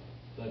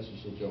 that's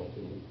just a joke.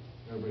 And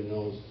everybody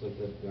knows that,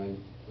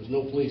 there's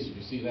no police if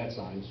you see that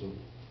sign, so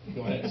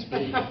go ahead and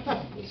speed.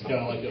 It's kind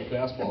of like a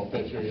fastball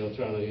pitcher,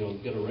 trying to,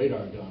 get a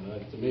radar gun.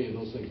 To me,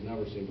 those things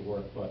never seem to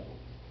work, but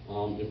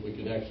if we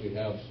could actually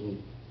have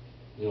some,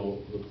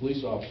 the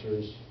police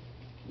officers,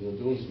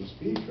 doing some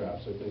speed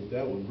traps, I think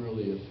that would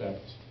really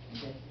affect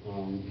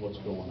what's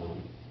going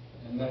on.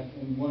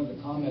 And one of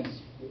the comments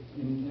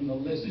in the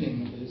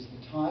listing is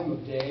the time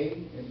of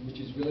day, which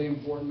is really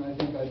important. I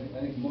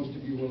think most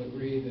of you will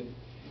agree that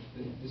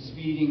the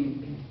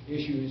speeding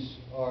issues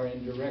are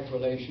in direct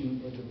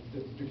relation, or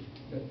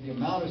the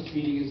amount of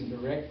speeding is in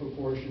direct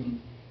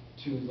proportion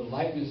to the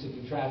lightness of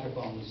the traffic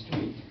on the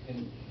street.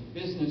 In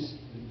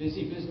the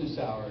busy business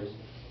hours,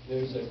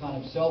 there's a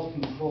kind of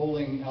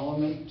self-controlling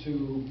element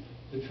to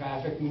the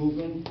traffic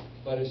movement,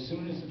 but as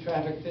soon as the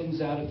traffic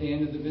thins out at the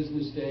end of the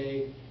business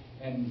day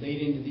and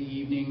late into the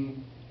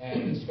evening,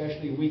 and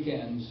especially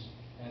weekends,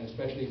 and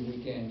especially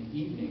weekend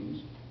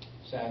evenings,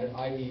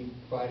 i.e.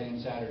 Friday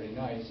and Saturday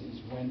nights,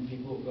 is when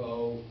people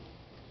go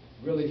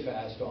really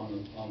fast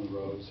on the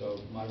road. So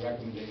my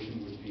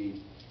recommendation would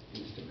be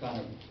is to kind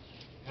of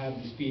have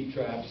the speed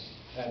traps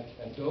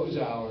at those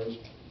hours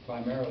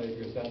primarily,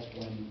 because that's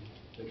when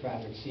the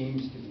traffic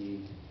seems to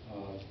be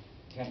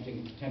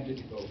tempted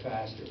to go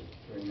faster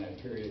during that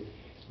period.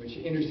 Which,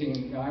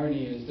 interesting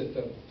irony is that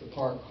the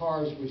parked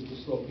cars was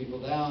to slow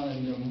people down,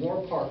 and there are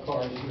more parked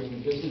cars during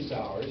the business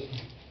hours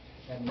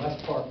and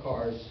less parked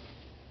cars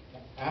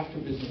after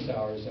business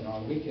hours and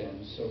on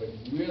weekends. So it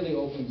really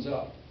opens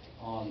up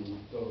on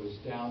those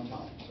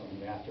downtimes, on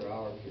the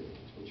after-hour periods,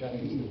 which I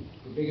think is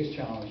the biggest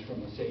challenge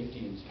from a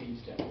safety and speed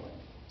standpoint.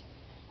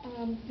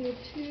 There are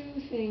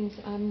two things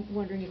I'm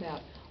wondering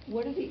about.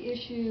 What are the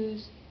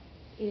issues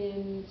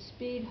in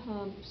speed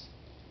humps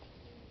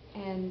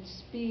and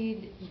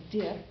speed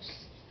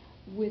dips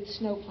with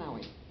snow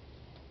plowing?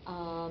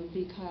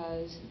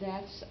 Because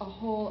that's a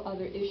whole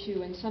other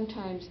issue, and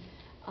sometimes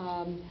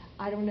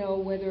I don't know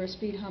whether a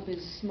speed hump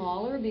is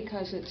smaller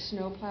because it's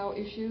snowplow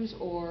issues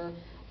or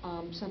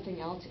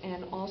something else,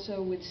 and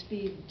also with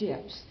speed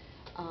dips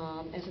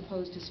as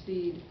opposed to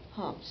speed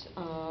humps.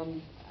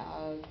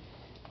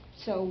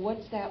 So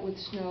what's that with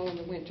snow in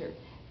the winter?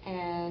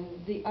 And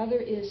the other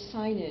is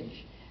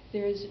signage.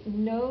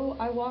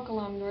 I walk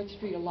along North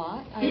Street a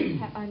lot.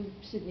 I'm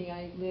Sydney.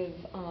 I live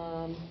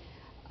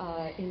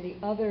in the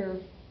other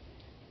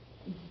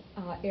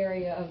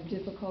area of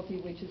difficulty,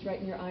 which is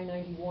right near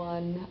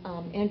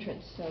I-91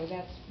 entrance. So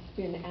that's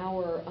been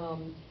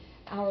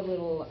our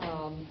little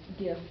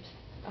gift.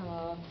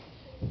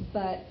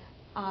 But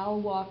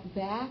I'll walk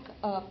back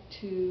up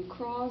to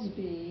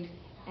Crosby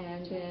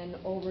and then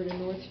over to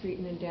North Street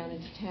and then down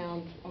into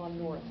town on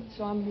North.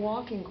 So I'm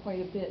walking quite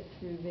a bit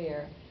through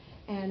there.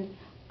 And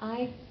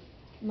my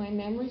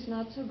memory's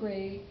not so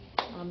great.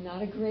 I'm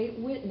not a great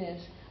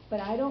witness, but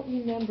I don't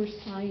remember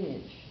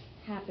signage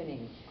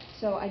happening.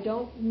 So I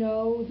don't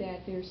know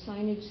that there's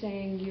signage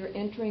saying you're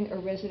entering a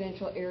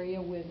residential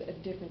area with a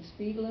different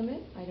speed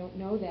limit. I don't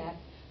know that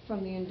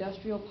from the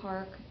industrial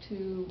park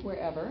to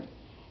wherever.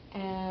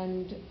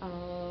 And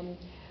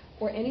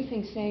or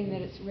anything saying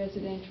that it's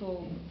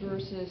residential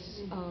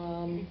versus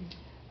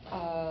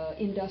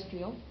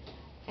industrial.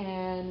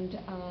 And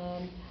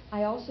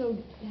I also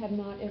have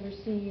not ever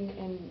seen,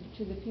 and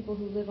to the people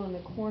who live on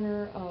the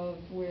corner of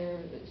where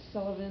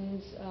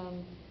Sullivan's,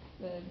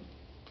 the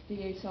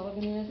D.A.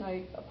 Sullivan is,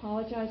 I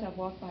apologize, I've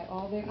walked by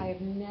all there. I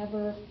have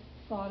never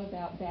thought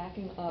about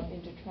backing up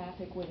into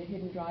traffic with a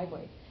hidden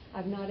driveway.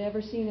 I've not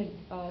ever seen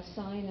a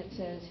sign that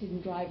says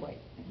hidden driveway.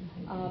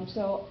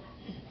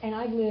 And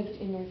I've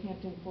lived in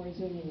Northampton for a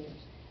zillion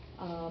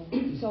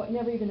years. So it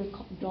never even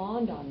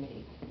dawned on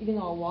me, even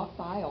though I walk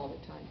by all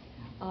the time.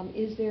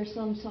 Is there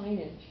some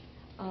signage?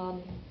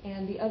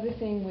 And the other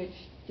thing which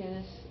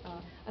Dennis,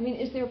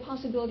 is there a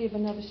possibility of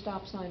another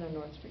stop sign on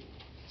North Street?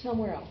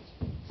 Somewhere else,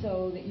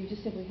 so that you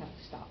just simply have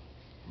to stop.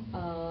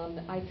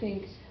 I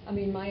think,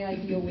 my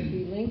ideal would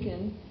be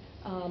Lincoln,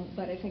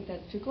 but I think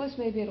that's too close,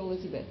 maybe at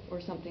Elizabeth or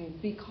something,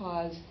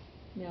 because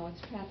now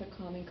it's traffic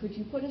calming. Could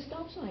you put a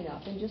stop sign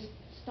up and just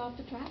stop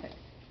the traffic?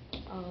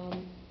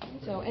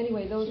 So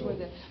anyway, those were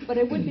the, but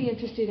I would be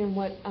interested in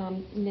what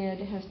Ned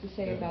has to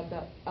say about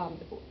the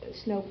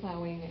snow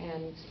plowing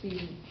and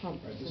speed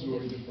humps. Right, this is where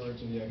we defer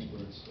to the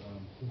experts.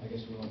 I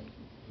guess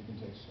we can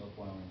take snow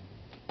plowing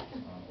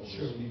over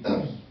Sure. speed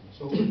bumps.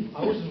 So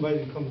I was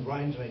invited to come to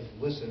Ryan tonight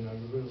to listen. I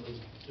really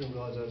didn't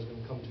realize I was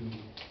going to come to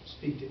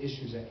speak to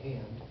issues at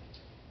hand.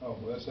 Oh,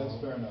 well, that's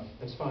fair enough.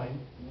 That's fine.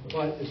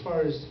 But as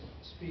far as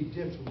speed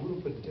dips, we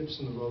wouldn't put dips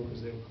in the road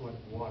because they would collect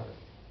water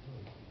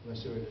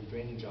unless they were at a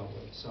drainage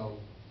outlet. So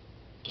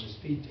the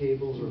speed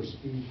tables or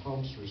speed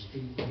humps or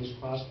speed raised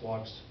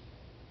crosswalks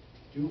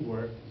do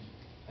work.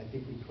 I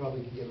think we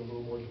probably can get a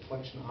little more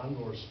deflection on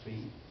North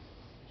Street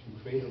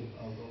to create a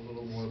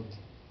little more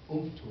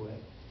oomph to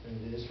it than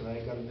it is. But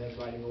I got a minute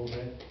riding over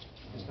it.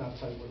 It's not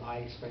quite what I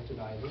expected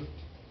either.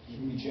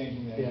 Should we be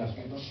changing that? Yeah.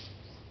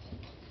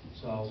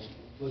 So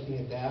looking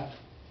at that,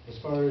 as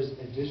far as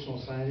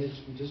additional signage,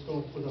 we just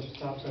don't put up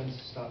stop signs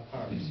to stop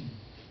cars.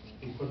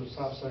 We put up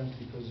stop signs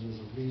because there's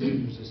a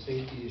reason, there's a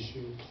safety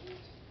issue.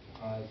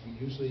 We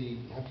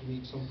usually have to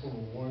meet some form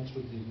of warrants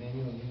with the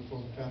manual and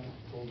uniform traffic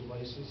control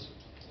devices.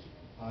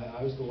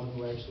 I was the one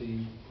who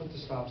actually put the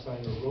stop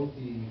sign or wrote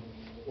the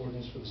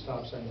ordinance for the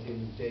stop sign at the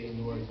end of the day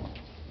north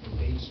of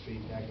 8th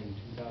Street back in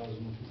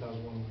 2001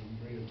 when we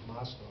raided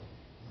Moscow.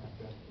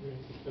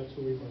 That's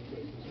who we worked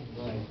with.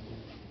 Right.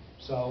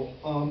 So,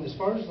 as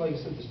far as, like I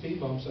said, the speed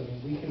bumps, I mean,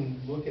 we can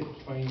look at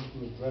trying to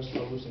address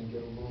those and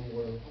get a little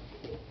more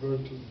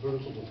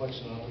vertical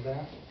deflection out of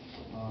that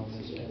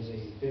as a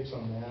fix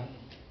on that.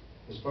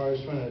 As far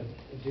as trying to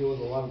deal with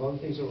a lot of other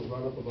things that were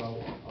brought up about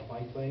a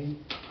bike lane,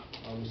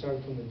 we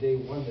started from the day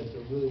one that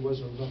there really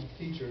wasn't enough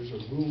features or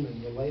room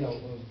in the layout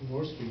of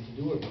North Street to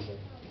do everything.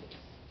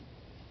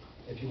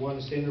 If you want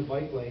a standard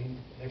bike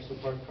lane next to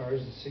parked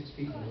cars, it's 6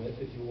 feet in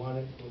width. If you want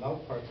it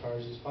without parked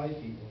cars, it's 5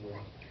 feet in width.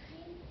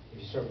 If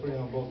you start putting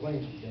it on both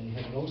lanes, then you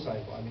have no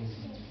sidewalk. I mean,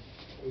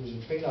 it was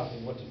a trade-off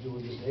in what to do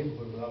in this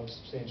neighborhood without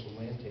substantial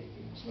land taking.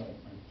 Right.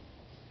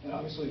 And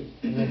obviously,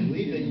 And I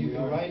believe that you we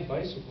can are- ride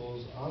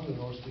bicycles on the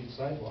North Street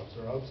sidewalks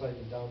or outside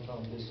the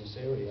downtown business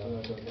area. So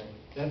that's okay.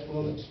 That's,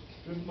 well, it's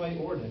driven by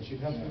ordinance. You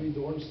have to Yeah. read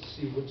the ordinance to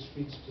see which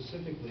streets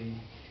specifically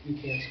you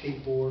can't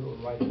skateboard or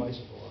ride a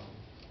bicycle on.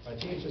 I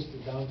think it's just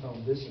the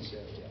downtown business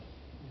area.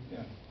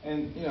 Yeah,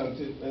 and, you know, I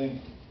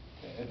think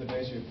at the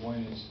base of your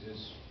point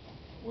is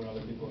what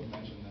other people have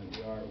mentioned,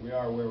 that we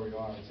are where we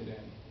are today,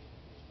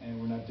 and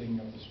we're not digging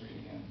up the street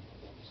again.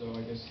 So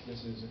I guess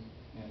this is,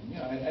 and, you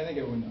know, I think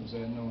everyone knows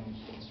that, no one's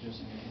just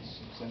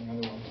saying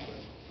otherwise,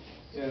 but,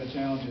 yeah, the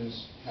challenge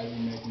is how do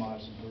we make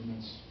modest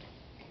improvements,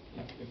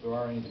 if there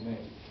are any to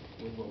make,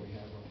 with what we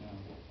have right now.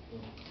 So,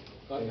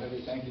 But I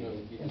was, thank you.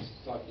 he was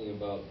talking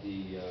about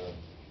the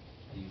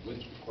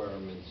width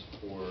requirements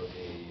for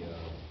a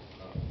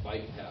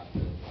bike path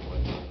and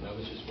whatnot. And I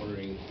was just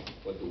wondering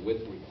what the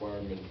width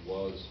requirement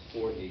was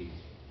for a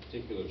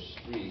particular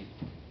street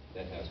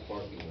that has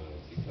parking on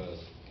it. Because,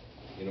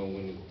 you know,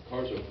 when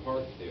cars are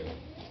parked there,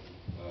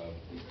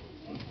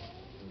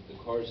 the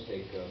cars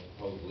take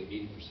probably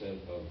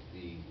 80% of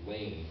the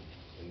lane.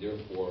 And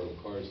therefore, the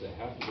cars that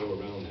have to go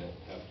around that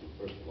have to,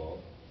 first of all,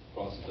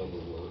 cross the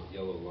double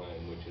yellow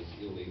line, which is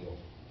illegal,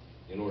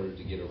 in order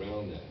to get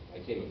around that.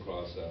 I came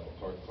across a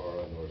parked car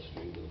on North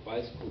Street with a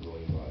bicycle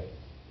going by.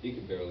 He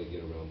could barely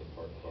get around the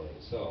parked car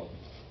itself.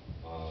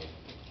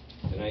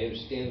 And I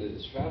understand that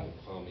it's traffic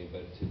calming,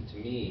 but to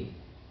me,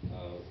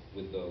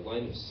 with the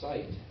line of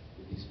sight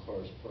with these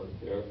cars parked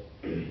there,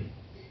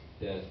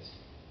 that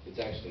it's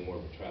actually more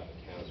of a traffic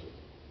hazard.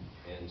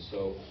 And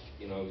so,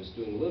 you know, I was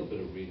doing a little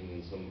bit of reading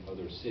in some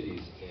other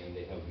cities, and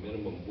they have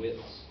minimum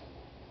widths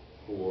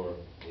for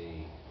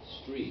a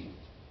street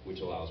which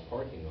allows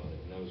parking on it,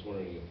 and I was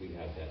wondering if we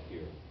had that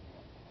here.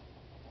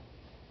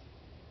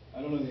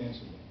 I don't know the answer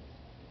to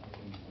that. I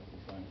can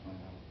try and find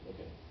out.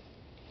 Okay.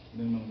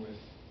 Minimum width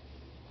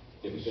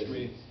Yeah, of the because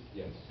street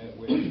yes. at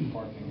which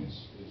parking is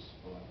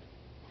allowed.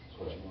 That's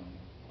what you Correct. want to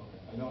know. Okay,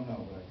 I don't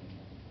know, but I can.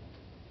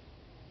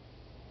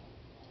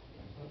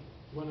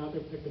 One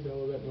other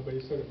picadillo that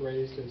nobody sort of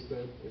raised is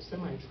the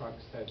semi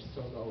trucks that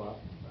still go up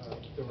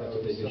the road.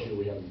 That's a big issue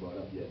we haven't brought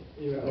up yet.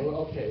 Yeah,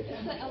 oh, okay.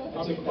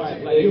 I'll be That's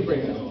quiet, let you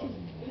bring it up.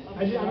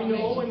 I mean,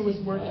 Owen was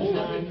working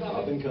on.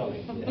 Up and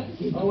coming,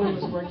 yeah. Owen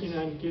was working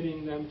on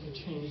getting them to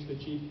change the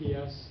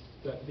GPS,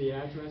 the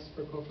address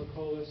for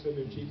Coca-Cola, so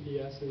their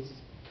GPSs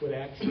would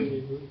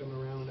actually route them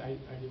around. I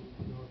didn't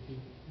know if you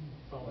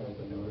followed up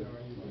with that, or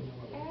you know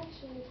what. I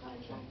actually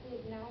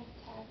contacted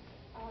NASTEC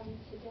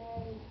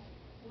today,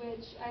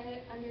 which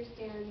I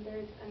understand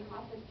there's an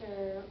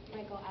officer,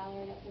 Michael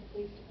Allard at the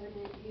police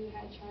department, who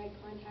had tried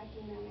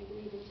contacting them, I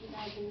believe, in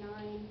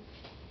 2009.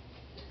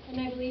 And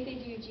I believe they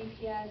do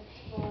GPS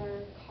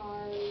for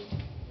cars,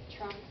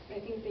 trucks. I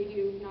think they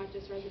do not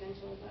just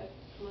residential, but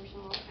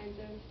commercial, all kinds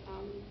of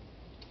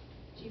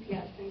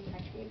GPS. And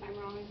correct me if I'm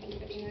wrong, if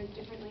anybody knows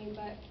differently.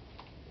 But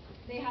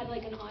they had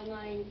like an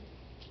online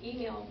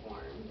email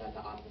form that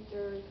the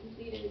officer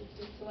completed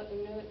just to let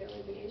them know that there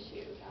was an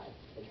issue, that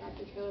the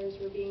tractor trailers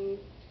were being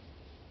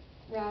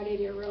routed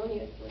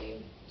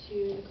erroneously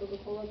to the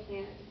Coca-Cola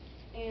plant.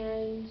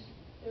 And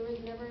there was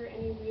never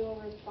any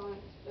real response.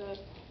 The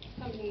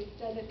company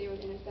said that they were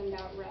going to send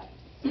out reps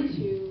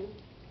to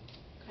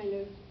kind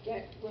of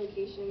get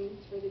locations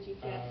for the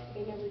GPS.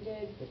 They never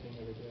did. But they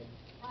never did.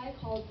 I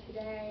called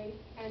today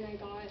and I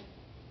got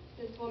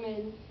this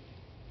woman.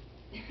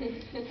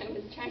 I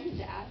was trying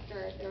to ask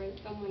her if there was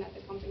someone at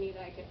the company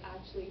that I could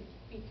actually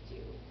speak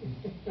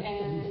to.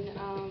 And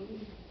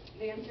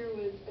the answer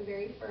was a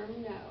very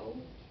firm no.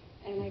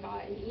 And I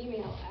got an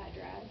email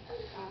address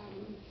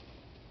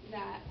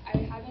that I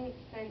haven't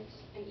sent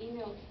an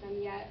email to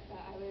them yet, but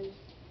I was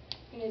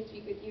going to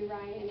speak with you,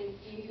 Ryan, and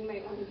see who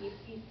might want to be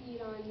CC'd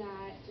on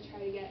that to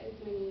try to get as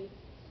many,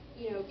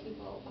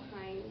 people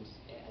behind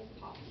it as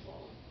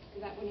possible.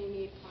 So that when I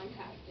made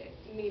contact, it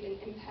made an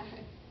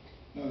impact.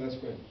 No, that's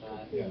great.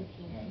 Yeah,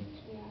 and,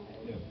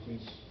 Yeah.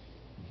 please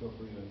feel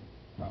free to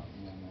copy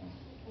me on that,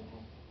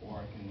 Okay.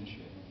 or I can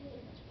initiate it.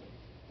 That's great.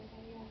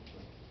 Okay, yeah.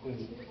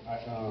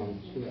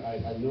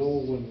 I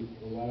know when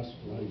the last,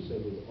 like you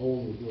said, with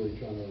Owen was really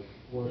trying to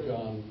work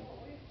on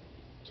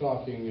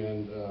talking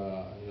and,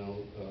 the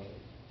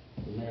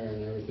mayor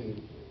and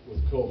everything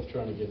with Coke,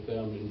 trying to get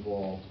them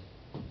involved.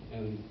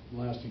 And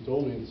last he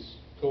told me,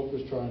 Coke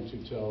was trying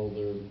to tell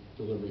their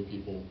delivery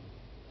people,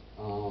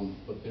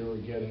 but they were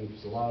getting,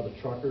 because a lot of the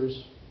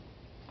truckers,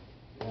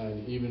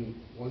 and even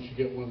once you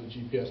get one of the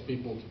GPS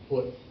people to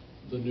put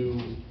the new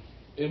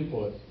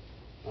input,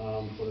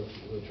 but if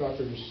the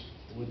truckers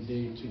would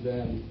need to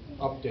then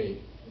update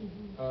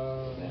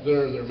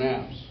their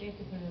maps.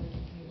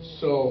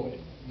 So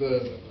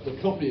the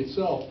company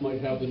itself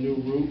might have the new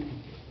route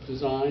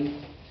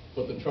design,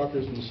 but the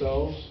truckers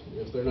themselves,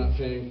 if they're not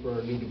paying for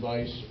a new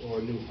device or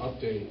a new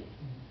update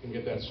and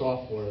get that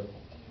software,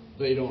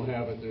 they don't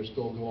have it, they're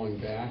still going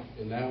back,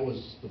 and that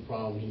was the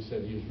problem he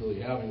said he was really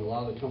having. A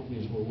lot of the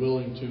companies were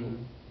willing to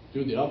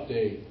do the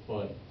update,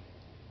 but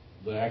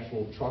the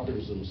actual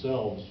truckers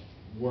themselves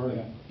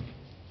weren't,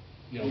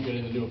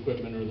 getting the new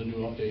equipment or the new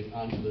update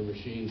onto their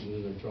machines and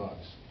in their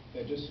trucks.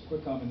 Yeah, just a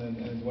quick comment,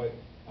 and what,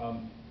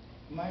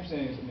 my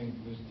understanding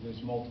is,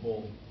 there's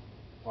multiple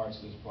parts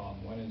to this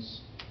problem. One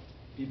is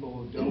people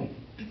who don't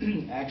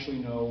actually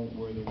know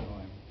where they're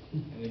going,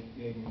 and they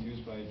get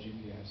confused by a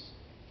GPS.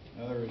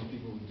 Another is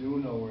people who do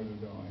know where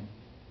they're going,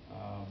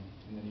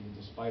 and then even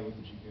despite what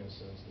the GPS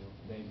says,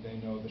 they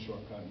know the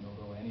shortcut and they'll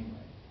go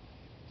anyway.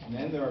 And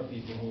then there are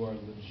people who are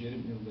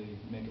legitimately,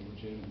 make a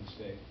legitimate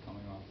mistake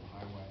coming off the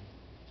highway,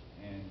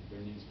 and there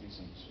needs to be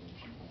some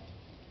solution for that.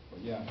 But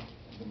yeah,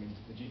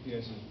 the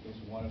GPS is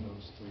one of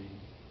those three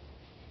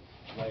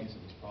legs of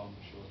this problem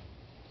for sure.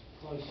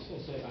 Well, I was just going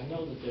to say, I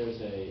know that there's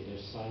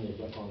signage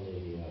up on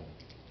the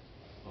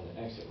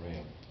exit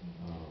ramp.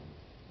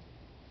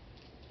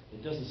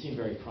 It doesn't seem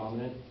very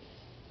prominent,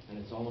 and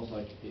it's almost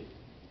like, if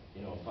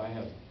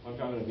I'm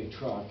driving a big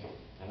truck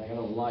and I got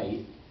a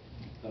light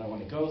that I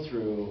want to go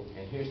through,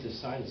 and here's this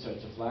sign that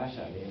starts to flash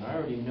at me, and I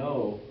already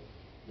know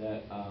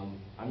that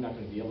I'm not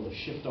going to be able to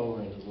shift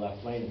over into the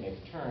left lane and make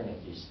a turn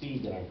at the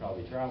speed that I'm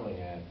probably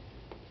traveling at,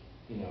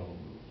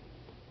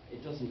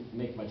 it doesn't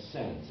make much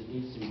sense. It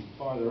needs to be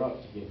farther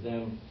up to give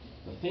them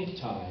the think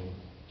time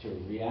to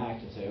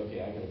react and say,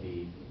 okay, I got to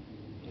be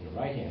in the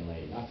right-hand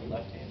lane, not the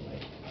left-hand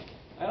lane.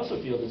 I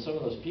also feel that some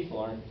of those people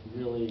aren't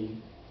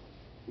really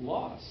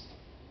lost.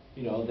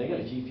 They got a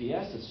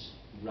GPS that's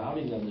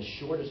routing them the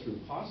shortest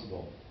route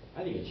possible.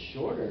 I think it's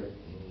shorter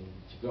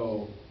to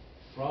go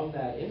from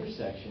that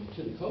intersection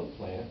to the Coke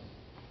plant,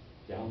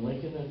 down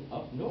Lincoln and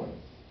up north.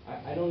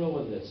 I don't know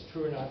whether that's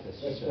true or not.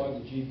 That's why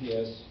the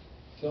GPS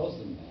tells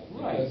them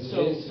that. Right,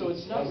 so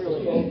it's not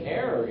really an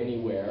error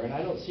anywhere, and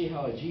I don't see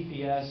how a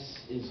GPS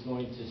is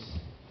going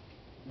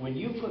to, when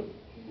you put,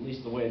 at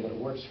least the way that it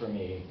works for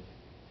me,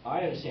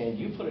 I understand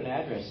you put an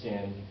address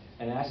in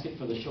and ask it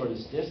for the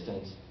shortest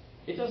distance,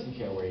 it doesn't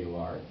care where you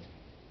are.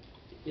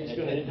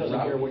 It doesn't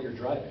care what you're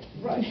driving.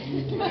 Right.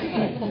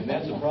 And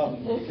that's a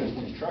problem, because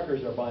these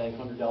truckers are buying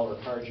 $100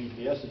 car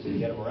GPSs to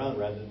get them around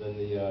rather than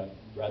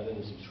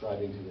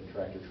subscribing to the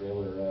tractor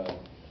trailer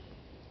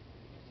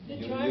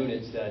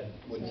units that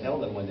would tell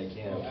them when they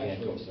can or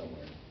can't go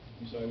somewhere.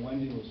 I'm sorry,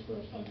 Wendy was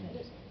first.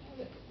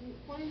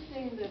 One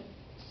thing that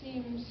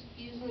seems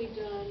easily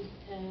done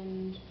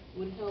and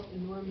would help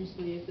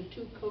enormously if the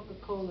two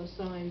Coca-Cola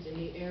signs in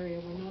the area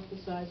were not the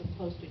size of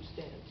postage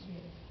stamps.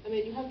 I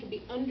mean, you have to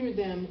be under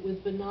them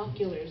with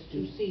binoculars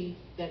to see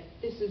that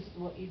this is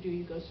what you do.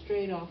 You go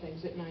straight off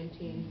exit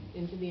 19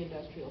 into the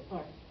industrial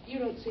park. You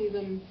don't see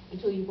them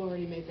until you've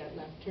already made that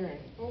left turn.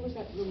 What was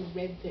that little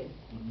red thing?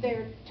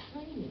 They're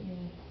tiny.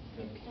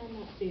 You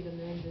cannot see them.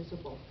 They're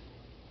invisible.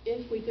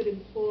 If we could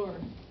implore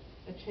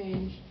a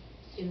change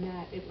in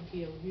that, it would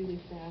be a really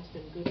fast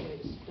and good way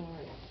to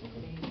start.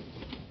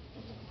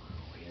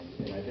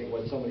 And I think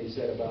what somebody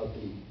said about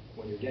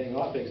when you're getting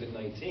off exit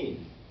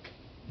 19,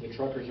 the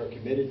truckers are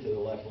committed to the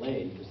left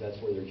lane because that's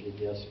where their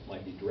GPS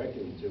might be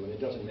directing them to, and it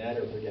doesn't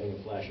matter if they're getting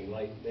a flashing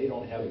light. They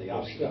don't have the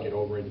option to get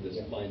over into this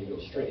line to go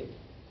straight.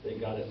 They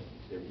got it.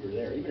 You're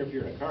there. Even if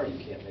you're in a car, you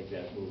can't make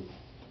that move,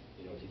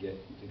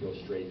 to go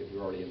straight if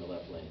you're already in the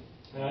left lane.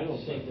 And I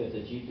don't think that the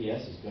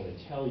GPS is going to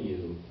tell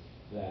you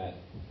that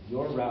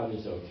your route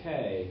is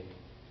okay,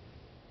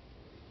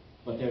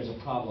 but there's a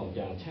problem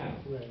downtown.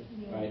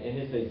 Right? And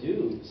if they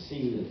do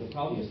see that the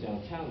problem is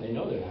downtown, they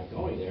know they're not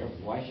going there.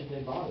 Why should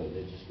they bother?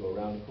 They just go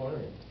around the corner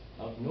and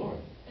up north.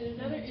 And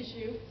another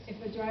issue,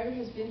 if a driver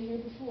has been here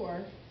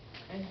before,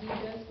 and he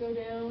does go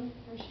down,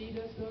 or she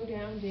does go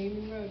down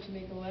Damon Road to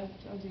make a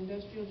left onto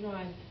Industrial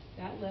Drive,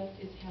 that left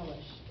is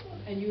hellish.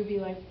 And you would be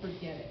like,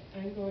 forget it.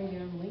 I'm going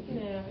down Lincoln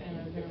Ave and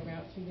I'm going to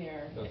route through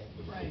there.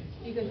 Right.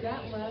 Because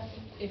that left,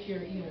 if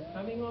you're either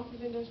coming off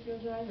of Industrial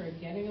Drive or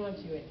getting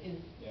onto it, is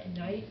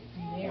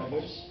nightmare.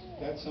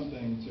 That's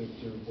something to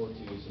report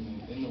to you.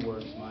 In the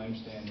works, my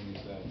understanding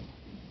is that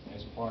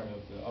as part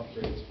of the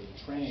upgrades for the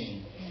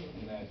train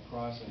in that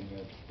crossing,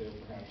 that there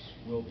perhaps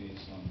will be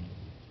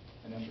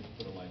an effort to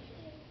put a light there.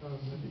 That'd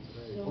be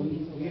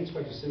great. We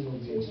expect a signal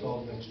to be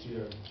installed next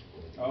year.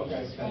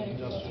 Okay. At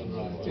Industrial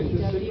Drive. Is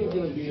the signal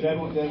going to be? Did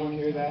everyone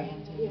hear that?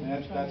 And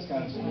that's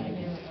kind of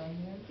significant.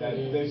 That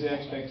there's the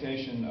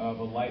expectation of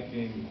a light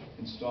being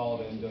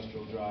installed at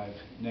Industrial Drive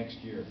next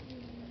year.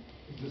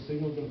 Is the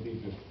signal going to be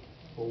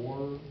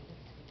before,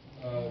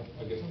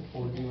 I guess,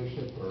 before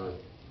dealership or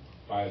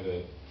by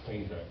the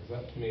train track?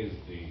 Because that to me is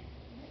the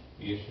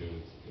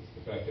issue. It's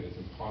the fact that it's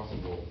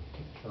impossible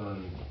to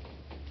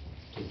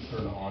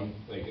turn on.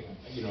 Like,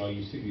 you know,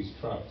 you see these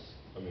trucks.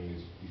 I mean,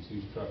 you see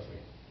these trucks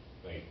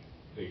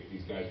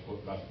these guys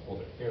have to pull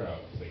their hair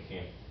out because they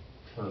can't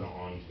turn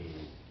onto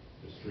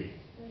the street.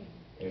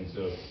 And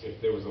so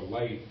if there was a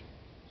light,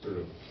 sort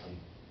of,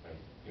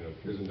 you know,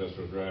 here's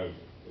Industrial Drive.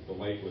 If the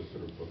light was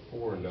sort of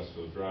before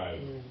Industrial Drive,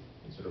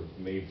 and sort of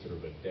made sort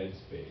of a dead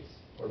space,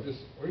 or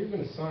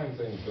even a sign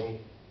saying don't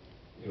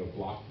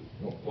block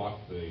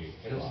the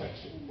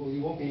intersection. Well,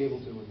 you won't be able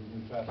to with the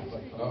new traffic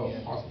light coming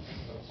in. Awesome.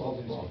 So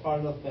it's far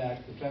enough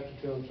back, the tractor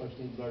trailer trucks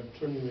need large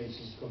turning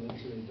radiuses to come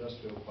into the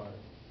industrial park.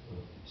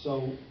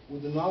 So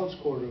with the knowledge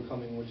corridor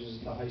coming, which is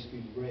the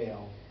high-speed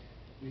rail,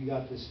 we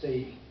got the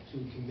state to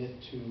commit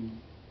to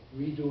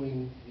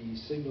redoing the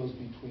signals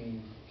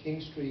between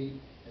King Street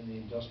and the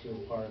industrial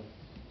park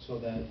so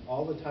that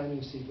all the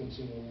timing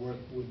sequencing will work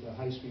with the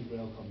high-speed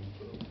rail coming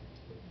through.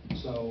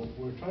 So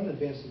we're trying to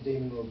advance the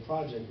Damon Road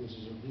project, which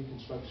is a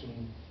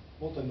reconstruction,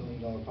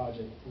 multi-million-dollar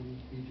project to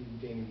redo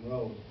Damon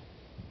Road.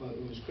 But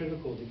it was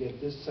critical to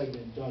get this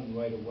segment done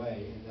right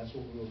away, and that's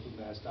what we worked with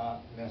Mass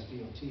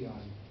DOT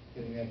on,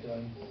 getting that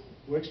done.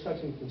 We're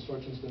expecting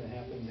construction's going to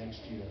happen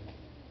next year.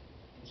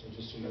 So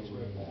just so you're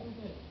aware of that.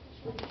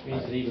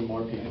 Means that even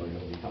more people are going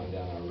to be coming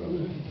down our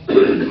road.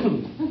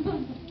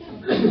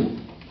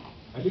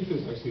 I think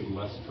there's actually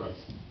less trucks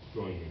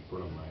going in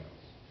front of my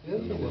house. The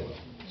other thing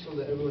so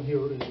that everyone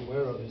here is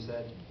aware of is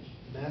that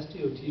Mass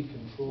DOT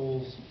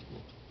controls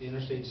the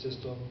interstate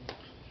system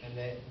and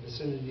that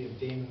vicinity of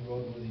Damon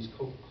Road where these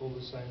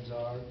Coca-Cola signs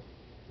are.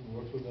 We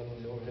worked with them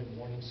on the overhead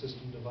warning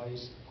system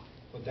device,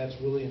 but that's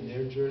really in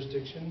their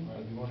jurisdiction.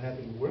 I'd be more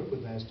happy to work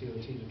with Mass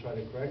DOT to try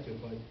to correct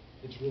it, but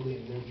it's really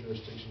in their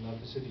jurisdiction, not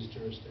the city's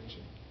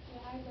jurisdiction.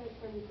 Well, I read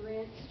from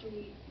Grant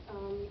Street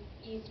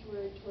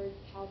eastward towards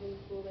Calvin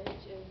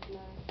Coolidge is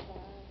Mass.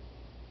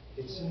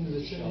 It's in the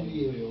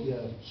vicinity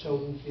of,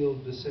 Sheldon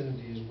Field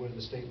vicinity is where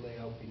the state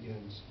layout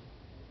begins.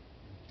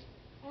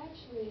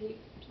 Actually,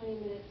 20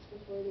 minutes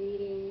before the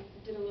meeting,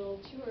 did a little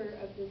tour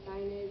of the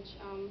signage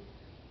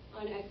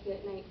on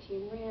exit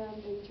 19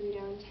 ramp and through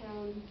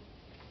downtown.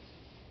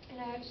 And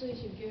I actually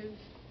should give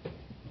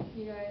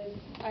you guys,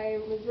 I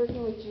was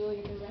working with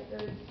Julie, the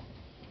record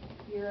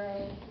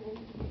bureau, and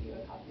give you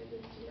a copy of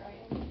this too,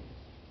 Ryan.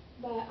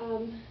 But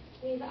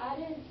they've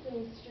added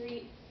some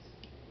streets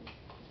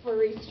for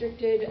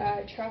restricted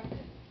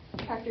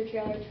tractor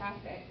trailer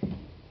traffic.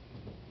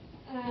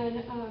 And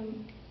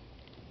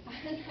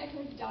as I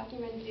was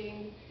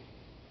documenting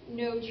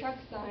no truck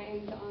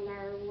signs on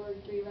our Ward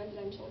 3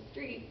 residential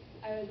streets,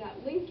 I was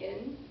at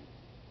Lincoln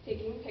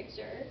taking a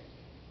picture,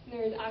 and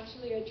there was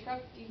actually a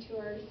truck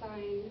detour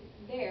sign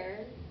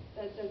there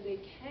that says they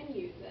can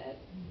use it,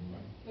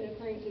 but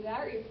according to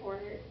that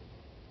report,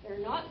 they're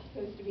not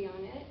supposed to be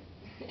on it.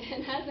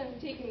 And as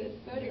I'm taking this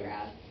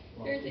photograph,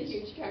 there's a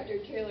huge tractor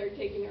trailer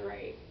taking a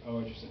right. Oh,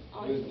 interesting.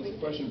 It's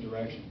a question of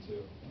direction too.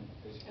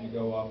 Because if you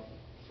go up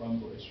from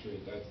Wood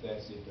Street, that's the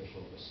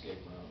official escape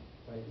route.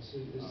 Right, it's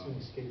an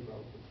escape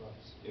route for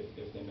trucks. If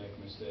they make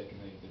a mistake and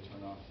they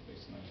turn off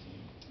exit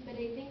 19. But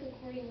I think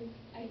according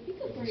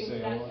to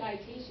that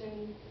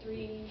citation,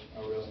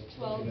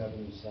 312.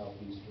 Avenue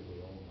southeasterly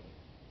only.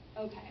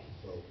 Okay.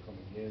 So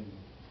coming in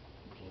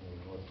a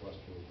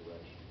northwesterly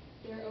direction.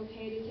 They're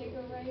okay to take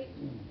a right?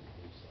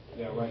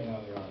 Yeah, right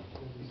now they are.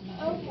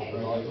 Okay.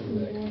 Out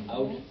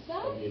of the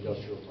That's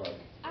industrial park.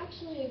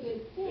 actually a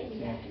good thing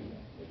then.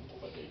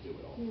 But they do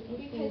it all.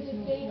 Because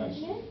if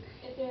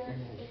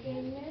they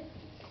miss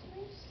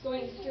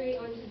going straight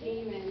onto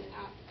Damon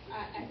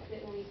at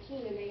exit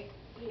 19 and they,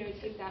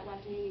 take that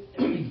left and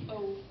they're like,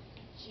 oh,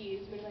 geez,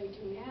 what do I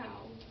do now?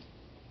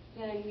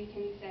 Then we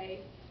can say,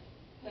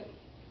 put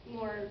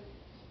more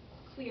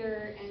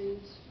clear and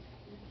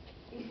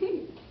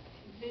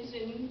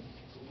vision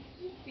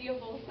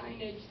seeable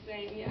signage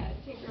saying, yeah,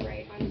 take a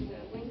right onto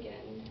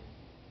Lincoln.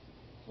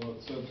 Well,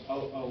 so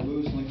I'll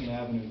lose Lincoln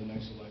Avenue the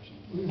next election.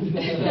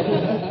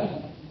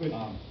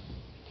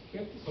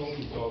 Can't this all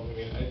be solved? I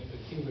mean, it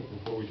seems like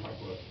before we talk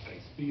about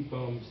speed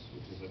bumps,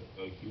 which is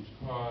a huge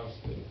cost,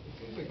 and it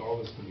seems like all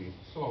this can be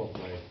solved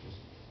by just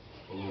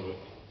a little bit,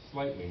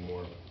 slightly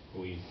more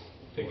police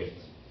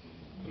tickets.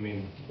 I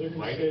mean,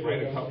 write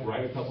a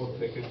couple of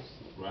tickets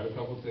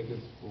more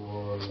tickets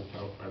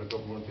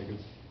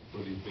for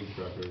these big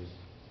truckers.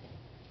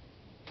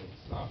 It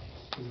stops,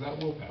 because that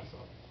will pass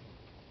off.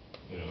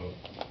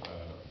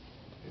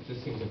 It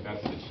just seems like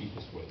that's the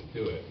cheapest way to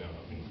do it. Now,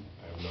 I mean,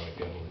 I have no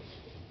idea how much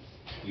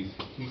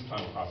police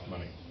time costs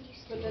money.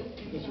 But that's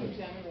income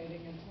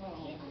generating as well.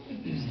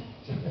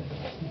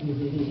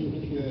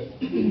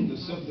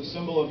 The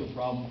symbol of the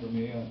problem for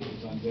me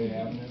is on Day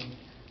Avenue.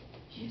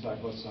 You talk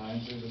about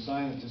signs, there's a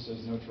sign that just says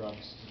no trucks,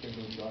 it's a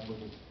picture of a truck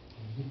with it.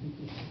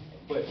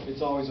 But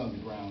it's always on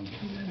the ground,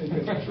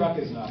 because the truck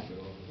is knocked it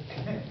over.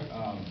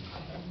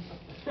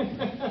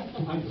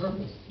 On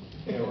purpose.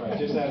 Yeah, right,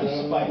 just out of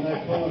spite.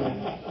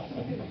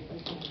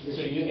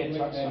 So you get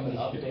trucks coming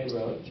up Day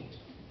Road?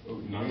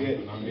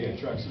 We get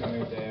trucks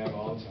coming up Day Ave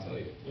all the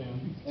time. Yeah.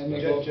 And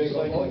they Just- go just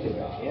like- both And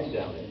directions.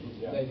 down it.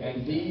 Yeah. They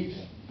leave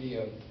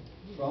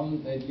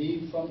they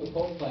leave from the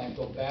coal plant,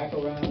 go back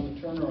around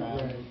the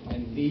turnaround, Right.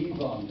 and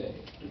leave on Day.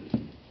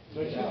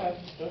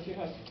 Don't you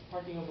have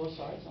parking on both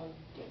sides on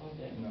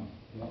Day? No,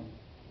 No,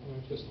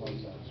 just one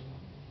side.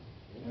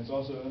 and it's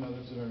also another,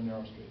 it's a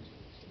narrow street,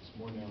 it's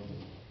more narrow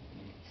than.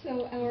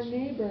 So our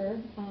neighbor,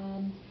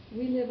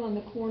 we live on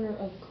the corner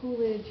of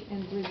Coolidge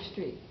and Bridge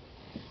Street.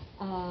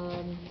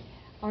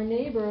 Our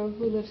neighbor,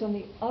 who lives on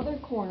the other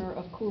corner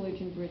of Coolidge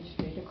and Bridge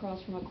Street,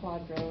 across from a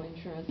Quadro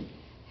Insurance,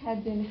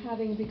 had been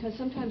having, because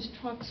sometimes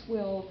trucks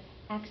will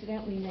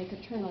accidentally make a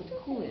turn onto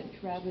Coolidge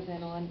rather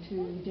than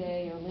onto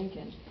Day or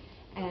Lincoln.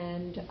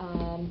 And,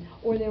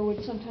 or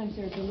sometimes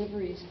there are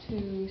deliveries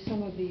to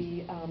some of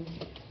the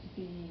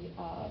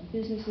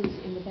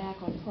businesses in the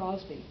back on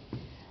Crosby.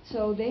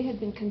 So they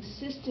had been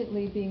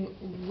consistently being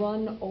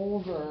run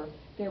over,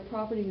 their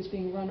property was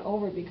being run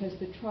over because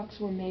the trucks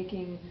were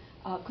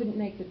couldn't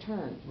make the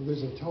turn. Well,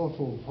 there's a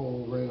telephone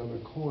pole right on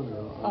the corner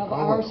Of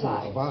our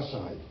side. Of our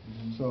side.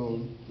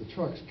 So the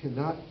trucks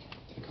cannot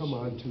come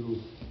onto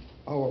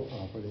our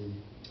property,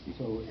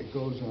 so it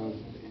goes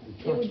on,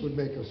 the trucks would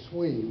make a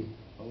swing,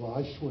 a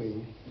large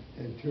swing,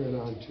 and turn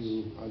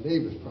onto our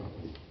neighbor's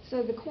property.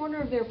 So the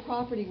corner of their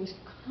property was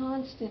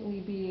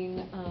constantly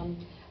being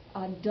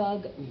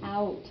dug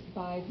out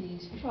by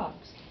these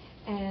trucks.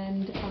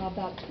 And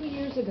about 2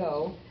 years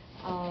ago,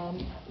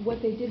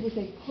 what they did was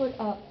they put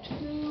up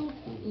three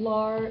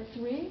large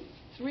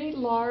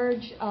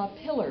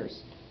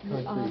pillars,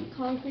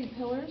 concrete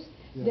pillars,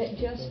 that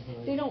just,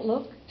 they don't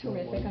look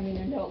terrific, I mean,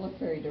 they don't look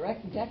very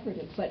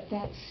decorative, but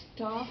that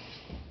stopped,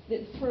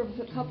 for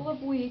a couple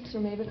of weeks, or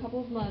maybe a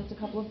couple of months, a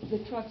couple of the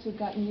trucks who'd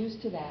gotten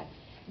used to that,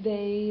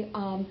 they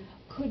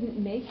couldn't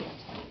make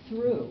it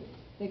through.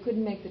 They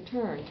couldn't make the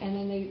turn,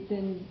 and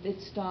then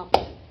it stopped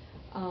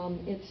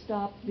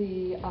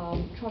the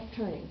truck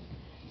turning.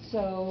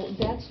 So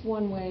that's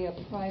one way a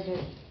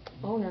private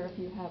owner, if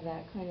you have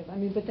that kind of, I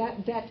mean, but that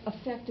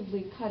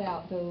effectively cut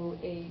out the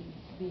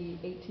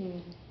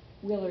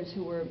 18-wheelers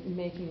who were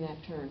making that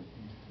turn.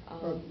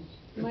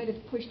 Might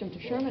have pushed them to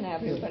Sherman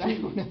Avenue, but I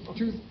don't know.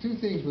 Two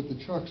things with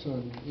the trucks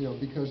on,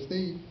 because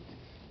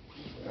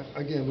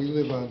again, we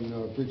live on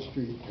Bridge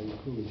Street and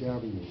Coolidge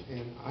Avenue,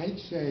 and I'd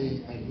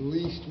say at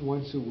least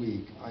once a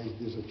week,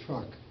 there's a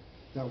truck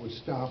that would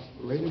stop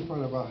right in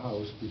front of our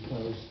house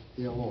because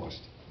they're lost,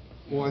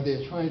 or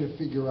they're trying to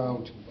figure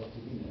out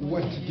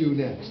what to do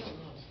next.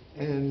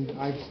 And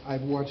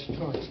I've watched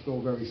trucks go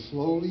very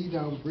slowly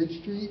down Bridge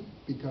Street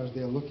because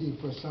they're looking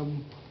for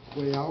some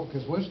way out,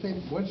 because once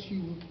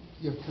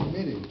you're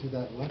committed to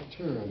that left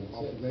turn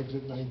off of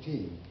exit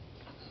 19,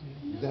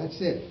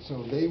 that's it.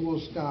 So they will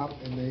stop,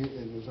 and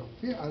there's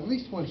at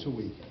least once a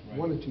week, Right.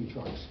 1 or 2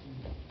 trucks.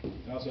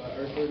 And also, I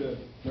refer to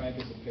Frank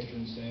as the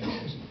patron saint of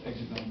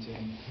exit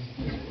 19,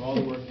 for all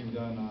the work you've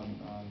done on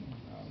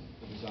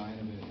the design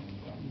of it.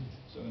 And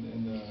so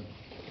in the,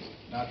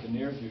 not the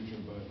near future,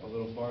 but a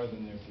little farther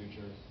than the near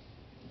future,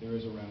 there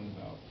is a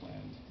roundabout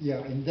planned.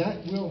 Yeah, and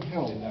that will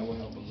help. And that will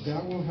help a little.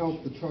 That will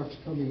help the trucks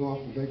coming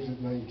off of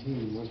exit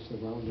 19 once the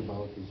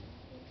roundabout is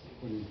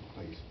put in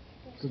place.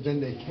 Because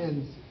then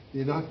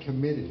they're not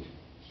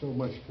so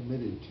much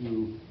committed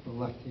to the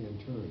left-hand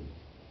turn.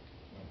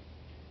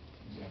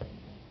 Exactly.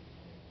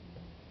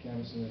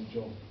 Canvas and then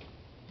Joel.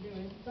 There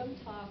was some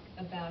talk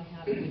about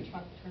having a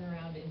truck turn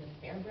around in the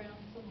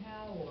fairgrounds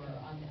somehow, or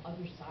on the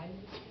other side of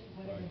the street.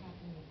 Whatever Right.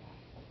 happened with that?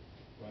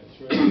 Right,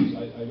 sure.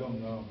 I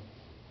don't know.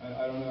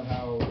 I don't know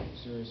how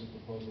serious a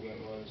proposal that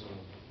was, or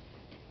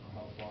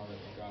how far it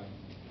got.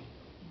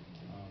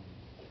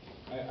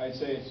 I'd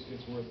say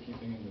it's worth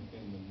keeping in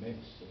the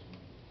mix as we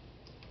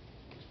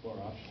explore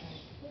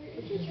options. There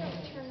is a truck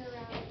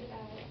turnaround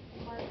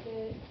at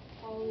Market,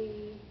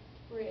 Holly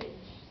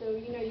Bridge. So,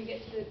 you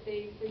get to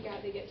they freak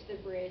out, they get to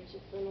the bridge,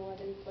 it's an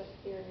 11-foot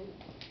clearance.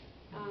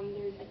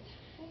 There's a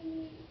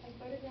tiny, I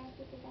photographed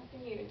it this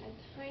afternoon,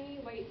 a tiny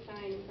white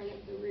sign in front of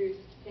the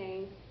roost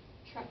saying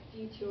truck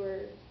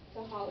detour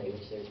to Holly,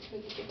 which they're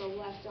supposed to take a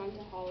left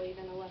onto Holly,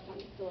 then a left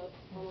onto Phillips,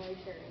 Pomeroy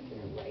Terrace,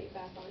 and a right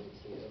back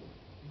onto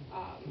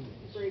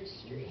Bridge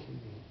Street.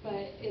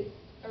 But it's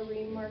a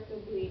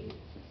remarkably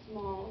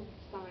small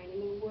sign,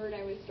 and the word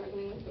I was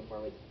struggling with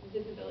before was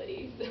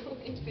visibility. So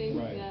I think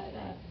Right.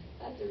 that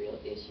that's a real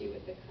issue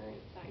with the current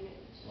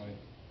signage. Right.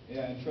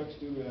 Yeah, and trucks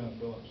do go down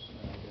Phillips.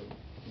 I get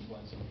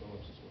complaints on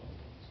Phillips as well.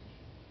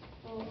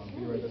 Oh,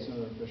 You're right, that's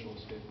another official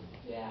escape.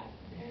 Yeah.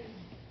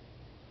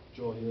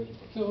 Joel, you ready?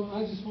 So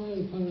I just wanted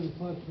to put in a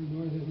plug for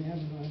Northern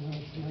Avenue. I know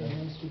it's not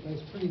Okay. West Street, but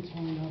it's pretty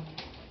torn up.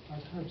 Our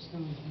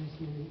curbstones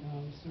recently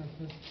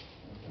surfaced.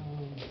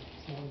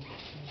 So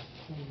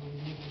some of my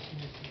neighbors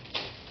need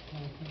to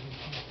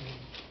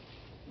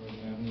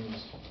Northern Avenue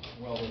is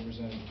well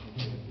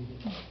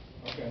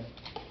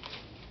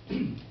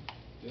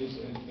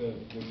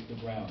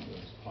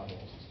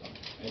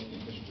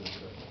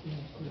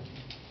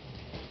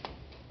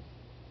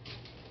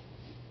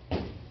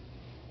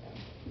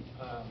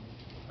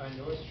On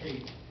North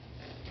Street,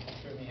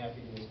 certainly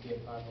happy to be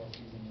a pothole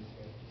season this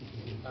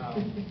year.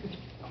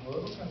 I'm a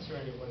little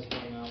concerned at what's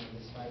going on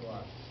with the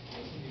sidewalk.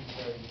 This is you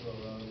starting to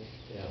erode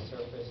Yeah. the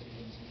surface, you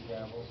can see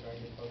gravel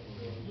starting to poke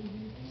through.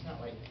 And it's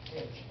not like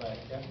pitch, but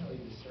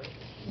definitely the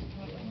surface is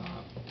peeling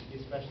off,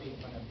 especially in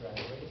front of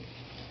driveways.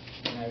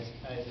 And I was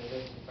a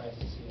bit surprised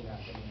to see it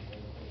happening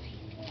in the first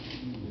season.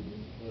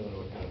 I don't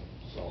know what kind of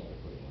salt they're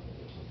putting on it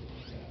or something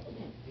like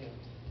that.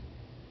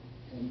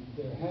 Yeah. And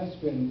there has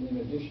been, in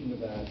addition to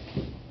that,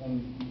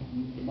 and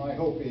my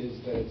hope is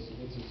that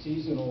it's a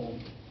seasonal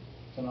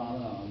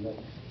phenomenon,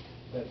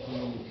 that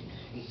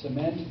the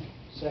cement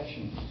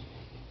sections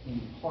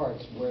in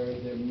parts where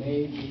there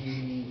may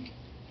be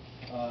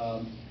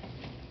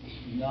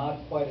not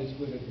quite as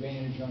good a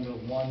drainage under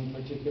one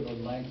particular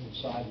length of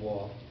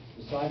sidewalk,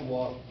 the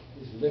sidewalk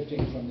is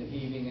lifting from the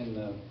heaving and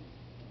the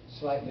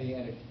slightly,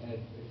 and it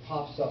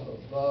pops up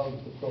above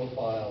the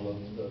profile of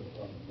the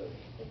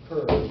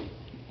curve.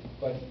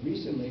 But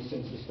recently,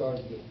 since it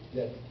started to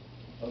get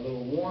a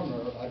little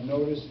warmer, I've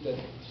noticed that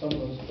some of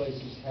those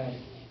places have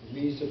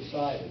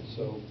resubsided.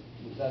 So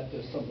is that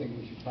just something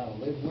we should kind of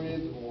live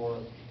with, or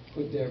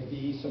could there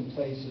be some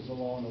places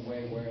along the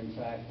way where in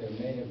fact there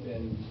may have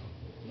been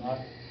not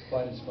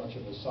quite as much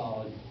of a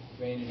solid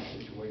drainage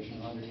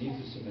situation underneath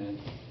the cement,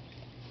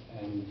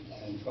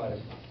 and try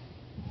to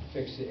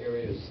fix the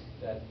areas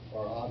that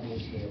are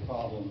obviously a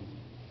problem,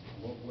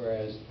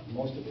 whereas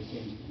most of it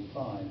seems to be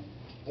fine?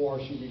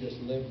 Or should we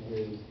just live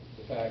with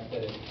the fact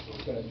that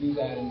it's going to do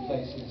that in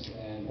places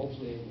and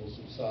hopefully it will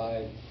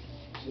subside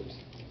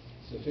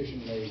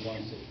sufficiently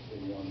once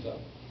it warms up?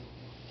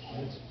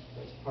 That's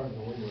part of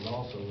the winter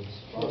also, it's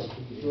Sure.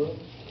 sure.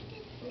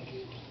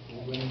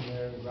 We went in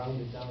there, ground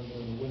it down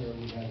during the winter,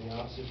 we had the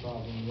opposite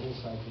problem on the other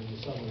side during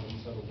the summer, and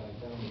settled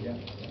back down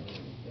again.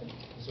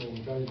 So what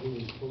we try to do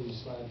is pull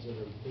these slabs that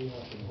are big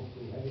enough and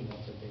hopefully heavy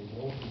enough that they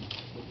won't be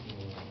lifting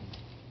around.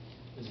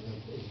 Is it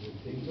a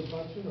big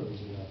deflection, or is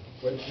it a?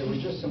 But there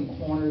were just some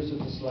corners of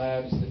the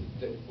slabs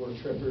that were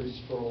trippers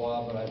for a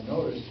while, but I've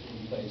noticed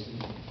in places,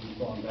 we've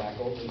gone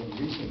back over them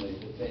recently,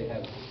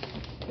 that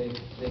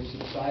they've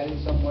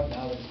subsided somewhat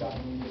now that it's gotten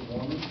a little bit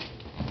warmer.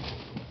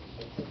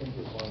 I think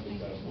we're fine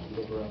with that. When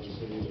you look around the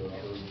city, there are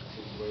other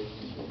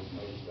situations where we've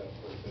noticed that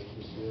quite a bit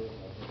this year.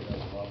 I think it has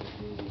a lot to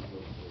do with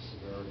the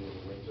severity of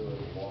the winter and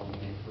the long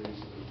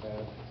increase that we've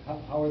had.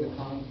 How are the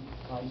Con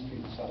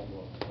Street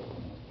sidewalks?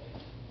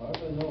 I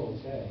know,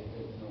 okay.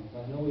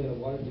 I know we had a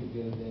water dig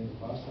the other day, and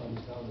the frost line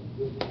is down a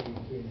good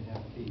 3.5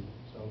 feet,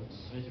 so it's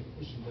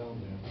pushing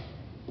down there.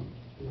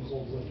 It was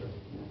old winter.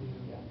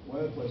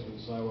 One of the places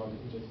with the sidewalk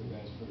is particularly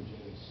bad is for the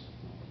J's.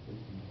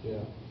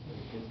 Yeah.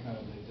 It's kind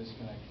of, they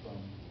disconnect from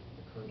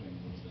the curbing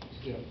a little bit.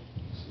 Yeah.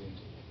 You see.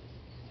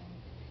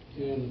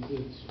 And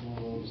it's one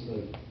of those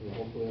that,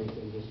 hopefully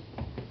everything just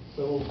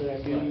settles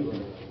back in.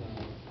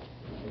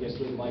 I guess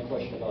my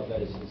question about that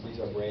is, since these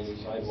are brand new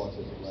sidewalks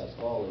as of last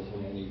fall, is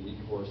there any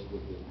recourse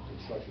with the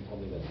construction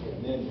company that put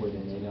them in where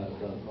they may not have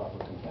done proper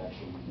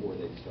compaction before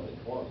they started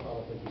pouring? I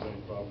don't think there's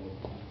any problem with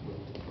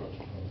the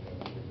construction company.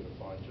 I think they did a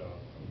fine job.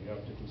 I mean, you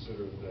have to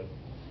consider that,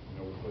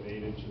 we put 8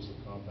 inches of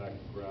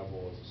compacted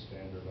gravel as a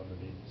standard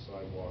underneath the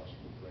sidewalks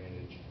for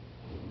drainage.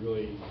 It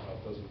really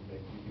doesn't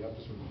make, you have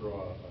to sort of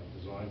draw a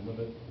design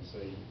limit and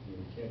say, you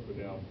can't go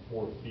down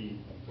 4 feet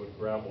and put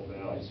gravel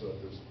down so that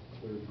there's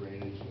clear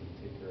drainage and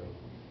take care of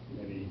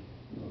any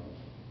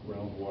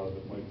groundwater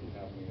that might be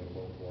happening in a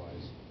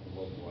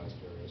localized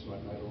area. So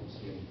I don't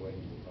see any blame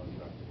to the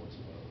contractor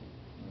whatsoever.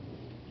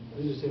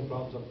 There's the same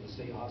problems up at the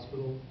state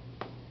hospital,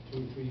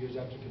 2 or 3 years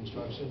after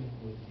construction,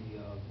 with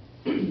the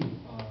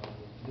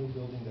new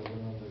building that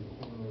went on the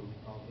corner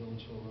of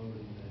Village Hill Road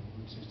and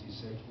Route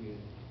 66. We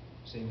had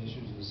same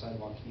issues with the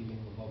sidewalk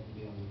heaving above and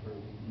beyond the curb.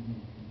 And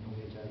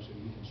we had to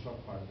actually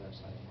reconstruct part of that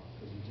sidewalk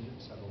because it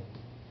didn't settle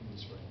in the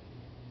spring.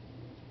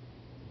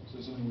 So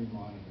it's something we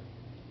monitor.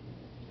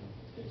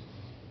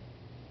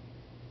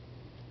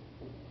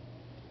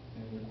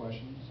 Any other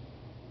questions?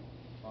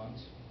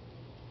 Thoughts?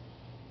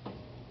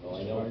 No,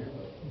 I know.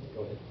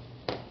 Go ahead.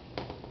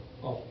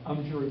 Oh,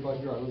 I'm Jerry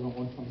Budger, I live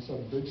on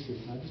 127 Bridge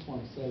Street, and I just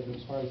want to say that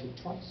as far as the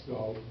trucks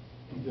go,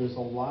 there's a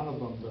lot of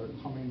them that are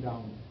coming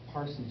down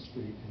Parsons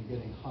Street and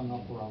getting hung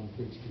up around the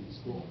Bridge Street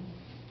School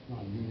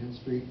on Union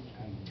Street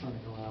and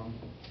turning around,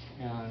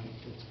 and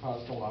it's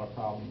caused a lot of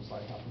problems. I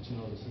happen to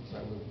know this since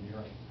I live in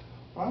Europe.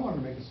 But I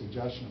wanted to make a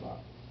suggestion about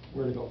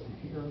where to go from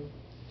here.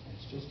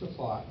 It's just a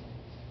thought.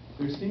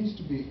 There seems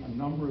to be a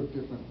number of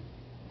different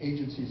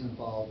agencies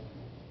involved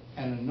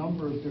and a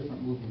number of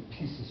different moving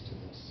pieces to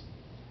this.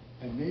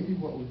 And maybe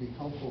what would be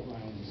helpful,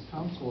 Ryan, is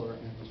Councilor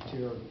and as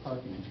chair of the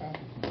Parking and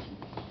Traffic Commission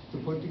to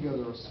put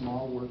together a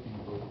small working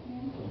group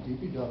of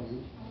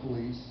DPW,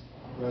 police,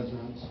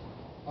 residents,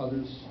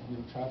 others,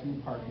 traffic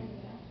and parking,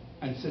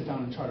 and sit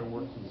down and try to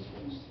work through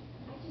this.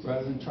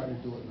 Rather than try to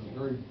do it in a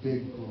very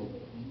big group,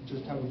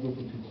 just have a group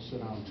of people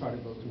sit down and try to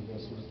go through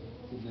this with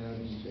Ned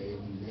and Dave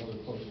and the other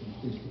folks from the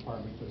police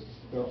department, because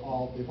they've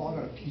all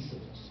got a piece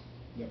of this.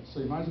 Yep.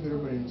 So you might as well get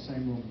everybody in the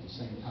same room at the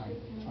same time,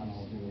 trying to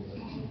all deal with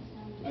it.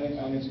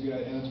 I think it's a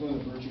good, and it's one of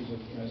the virtues of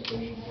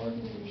transportation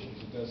parking commissions.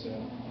 It does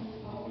have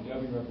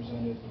DPW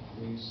represented, the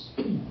police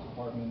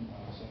department,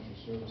 central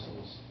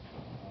services,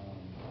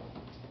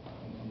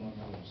 among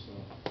others. So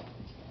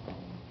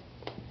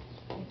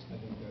I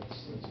think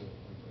that's a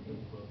good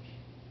approach.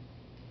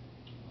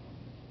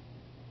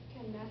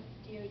 Can Mass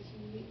DOT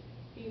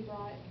be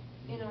brought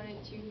in on it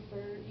too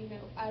for,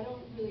 I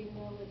don't really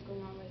know what's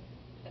going on with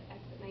the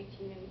exit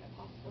 19 and a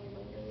possible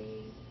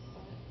rotary,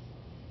 but.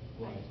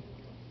 Right.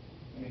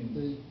 I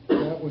mean,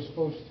 That was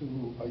supposed to,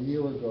 a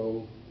year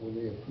ago, when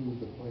they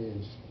approved the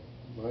plans,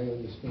 my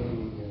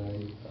understanding,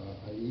 and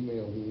I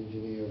emailed the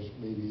engineers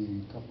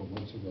maybe a couple of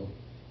months ago,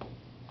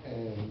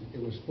 and it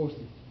was supposed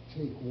to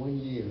take 1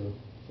 year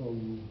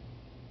from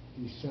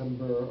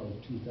December of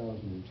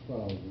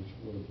 2012, which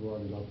would have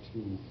brought it up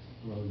to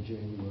around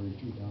January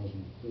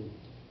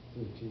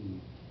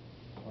 2013,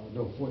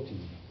 14,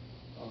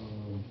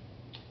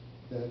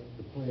 that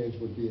the plans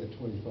would be at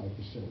 25%.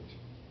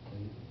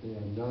 And they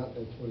are not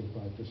at 25%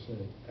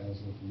 as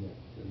of yet,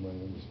 in my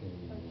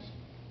understanding is.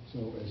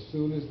 So as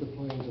soon as the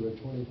plans are at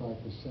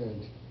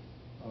 25%,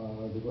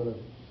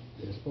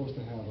 they're supposed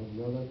to have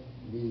another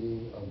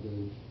meeting of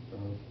the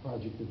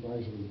Project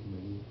Advisory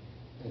Committee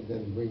and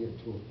then bring it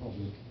to a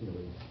public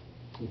hearing,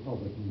 to a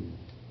public meeting.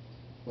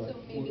 But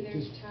So maybe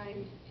there's just-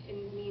 time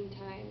in the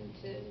meantime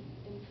to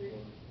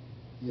improve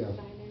Yeah.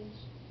 signage?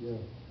 Yeah.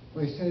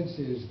 My sense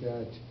is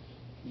that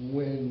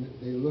when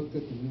they looked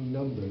at the new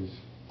numbers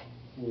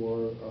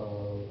for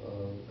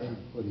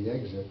the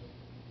exit,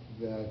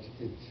 that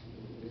it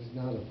is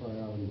not a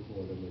priority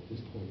for them at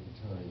this point in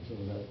time. So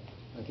that,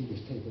 I think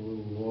it's taken a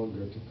little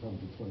longer to come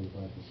to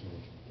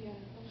 25%. Yeah,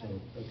 So okay.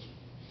 that's,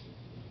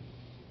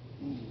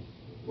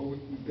 well,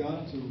 we've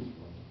gone to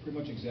pretty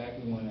much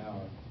exactly 1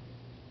 hour.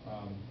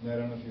 Ned,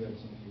 I don't know if you had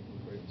something you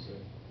were going to say.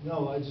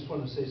 No, I just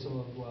want to say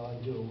something, well, I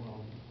do.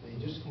 They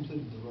just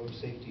completed the road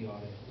safety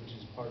audit, which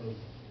is part of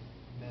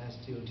Mass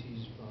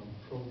DOT's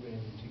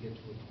program to get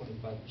to a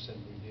 25%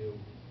 review.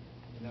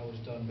 And that was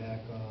done back,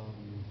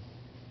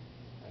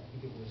 I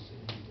think it was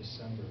in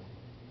December.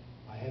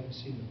 I haven't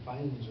seen the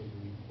findings of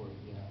the report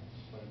yet,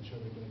 but I'm sure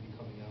they're going to be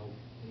coming out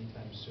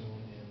anytime soon.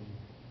 And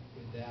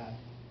with that,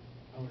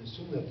 I would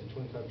assume that the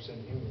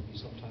 25% hearing would be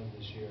sometime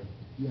this year.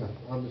 yeah,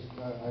 I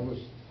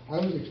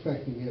was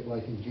expecting it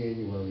like in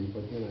January,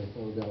 but then I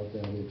found out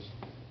that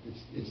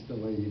it's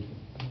delayed.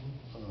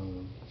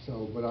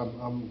 But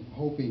I'm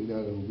hoping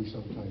that it'll be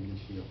sometime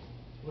this year.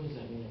 What does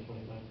that mean, 25%?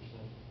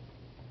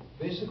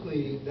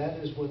 Basically, that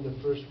is when the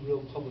first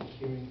real public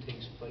hearing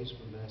takes place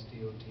for Mass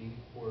DOT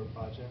for a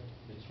project.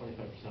 It's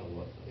 25% of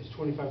what? It's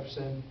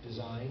 25%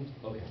 designed.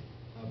 Okay.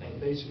 But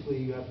basically,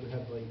 you have to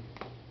have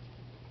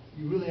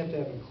you really have to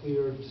have a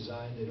clear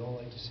design. They don't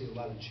like to see a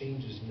lot of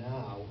changes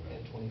now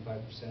at 25%.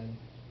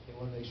 They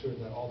want to make sure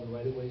that all the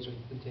right-of-ways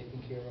have been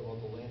taken care of, all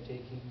the land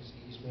takings,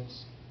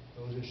 easements,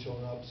 those are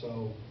shown up.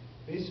 So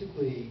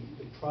basically,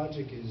 the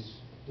project is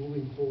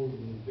moving forward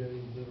with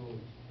very little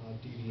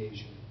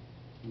deviation.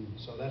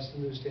 So that's the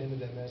new standard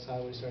that Mass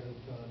Highway started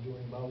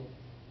doing about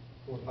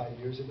 4 or 5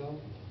 years ago.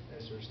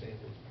 That's their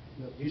standard.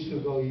 Usually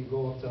you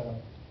go up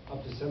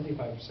to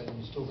 75%, and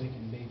you're still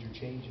making major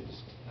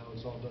changes. Now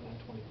it's all done at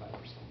 25%.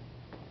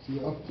 See,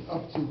 up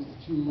to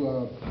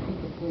put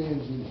the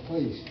plans in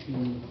place to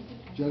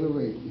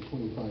generate the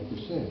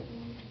 25%,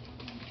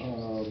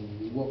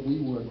 what we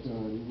worked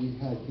on, we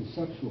had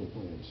conceptual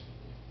plans.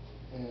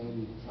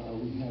 And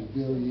we had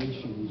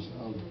variations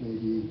of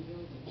maybe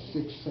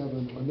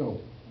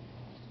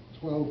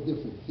 12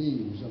 different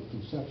themes of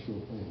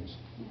conceptual plans.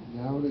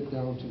 Narrowed it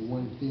down to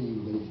one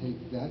theme. They take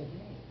that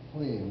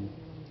plan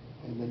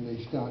and then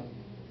they start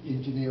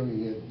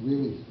engineering it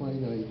really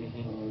finite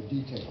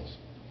details.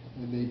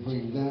 And they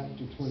bring that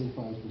to 25%.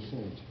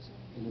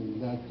 And then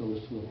that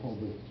goes to a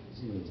public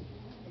hearing.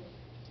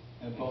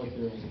 And public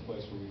hearing is a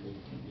place where you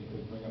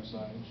could bring up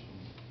signage and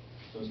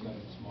those kind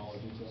of smaller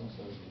details.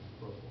 That would be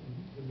appropriate.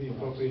 It'd be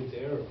appropriate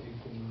there if you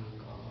can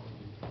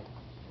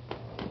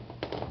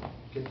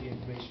get the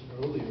information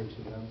earlier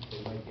to them.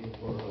 They might be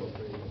able to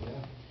incorporate it,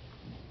 yeah.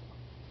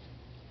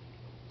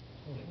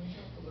 Can we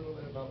talk a little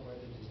bit about where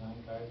the design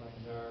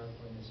guidelines are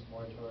when this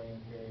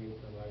moratorium period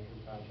for larger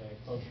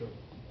projects? Oh, sure.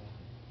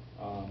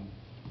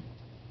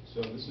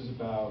 So this is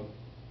about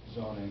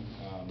zoning,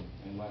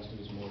 and last year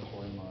was a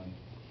moratorium on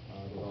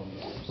development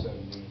of 7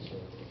 units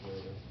or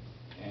greater.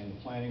 And the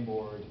planning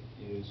board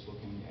is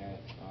looking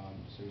at a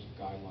series of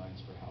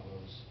guidelines for how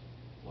those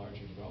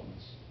larger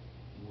developments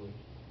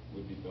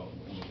would be built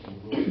and the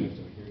rules they have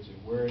to adhere to.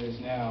 Where it is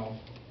now,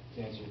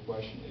 to answer your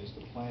question, is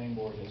the planning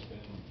board has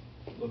been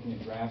looking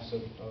at drafts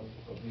of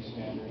these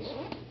standards.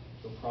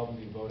 They'll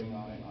probably be voting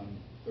on it on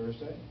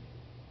Thursday.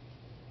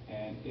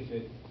 And if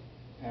it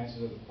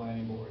passes at the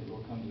planning board, it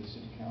will come to the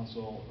city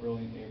council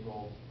early in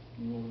April.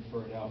 We will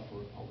refer it out for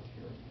a public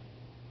hearing.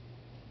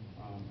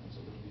 And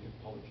so there will be a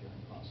public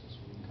hearing process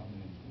where we can come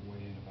in and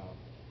weigh in about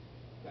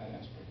that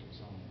aspect of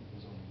zoning, the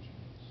zoning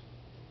changes,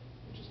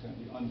 which is kind of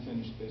the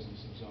unfinished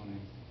business of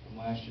zoning from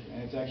last year.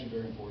 And it's actually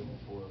very important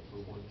for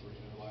Ward 3.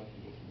 There are a lot of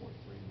people from Ward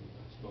 3 who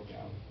spoke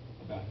out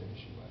about that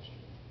issue last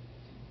year.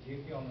 do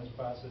you feel in this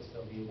process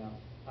there'll be enough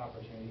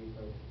opportunity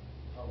for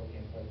public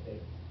input that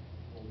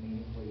will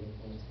meaningfully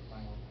influence the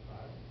final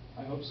product?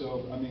 I hope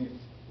so. I mean,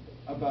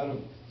 about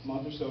a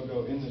month or so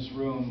ago, in this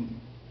room,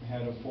 we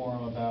had a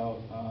forum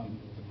about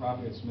the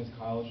property that Smith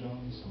College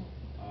owns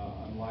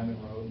on Lyman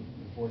Road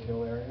in the Fort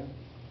Hill area.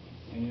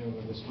 And you know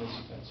where the Smith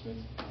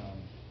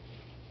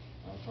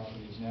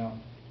property is now.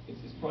 It's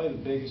probably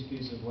the biggest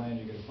piece of land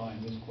you're going to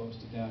find this close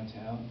to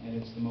downtown,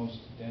 and it's the most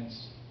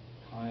dense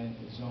kind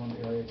of zoned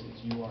area.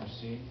 It's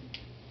URC.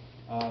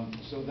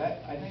 So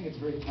that, I think it's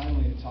very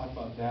timely to talk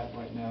about that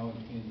right now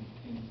in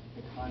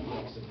the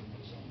context of the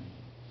new zoning.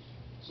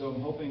 So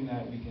I'm hoping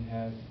that we can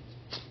have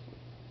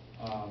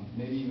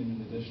maybe even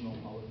an additional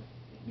public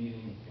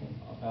meeting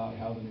about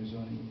how the new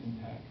zoning would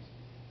impact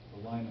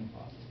the Lyman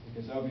property,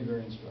 because that would be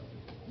very instructive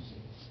for the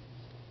city.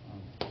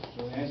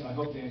 So the answer, I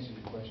hope the answer to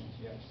your question is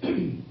yes.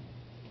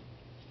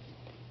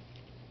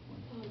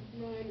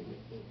 Ryan,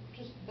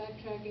 just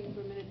backtracking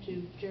for a minute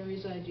to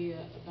Jerry's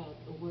idea about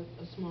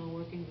a small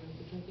working group,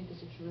 which I think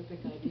is a terrific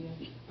idea.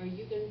 Are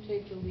you going to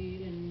take the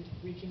lead in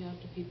reaching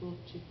out to people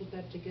to put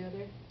that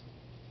together?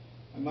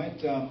 I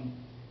might, I'm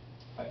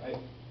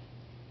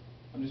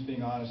just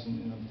being honest,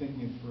 and I'm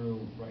thinking it through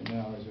right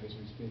now as we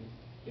speak.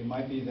 It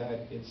might be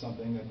that it's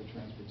something that the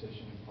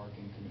Transportation and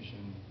Parking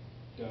Commission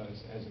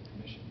does as a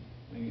commission.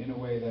 I mean, in a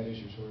way, that is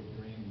your sort of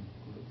dream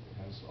group. It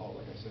has all,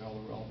 like I said, all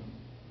the relevant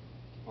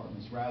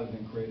departments, rather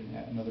than create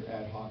another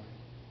ad hoc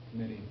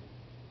committee.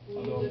 Will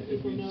Although you let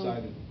if we people know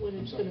decided, when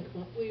I'm it's sorry. going to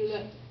come? Will you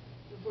let,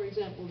 for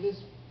example, this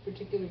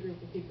particular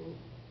group of people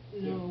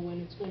know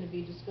when it's going to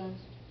be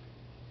discussed?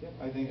 Yep,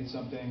 I think it's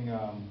something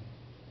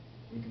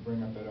we could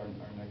bring up at our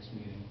next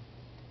meeting,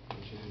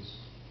 which is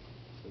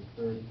the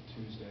third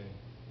Tuesday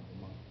of the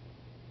month.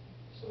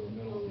 So the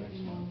middle of next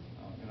month.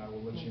 And I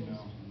will let you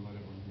know and let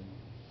everyone know.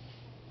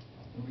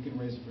 And we can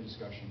raise it for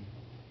discussion.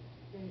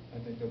 Great. I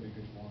think that'd be a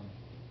good forum.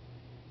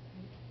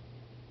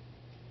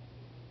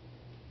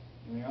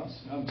 Anything else?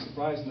 I'm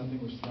surprised nothing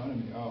was thrown at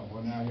me. Oh,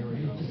 well, now here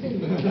we go.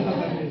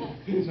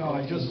 No,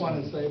 I just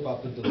want to say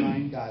about the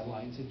design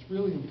guidelines, it's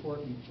really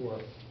important for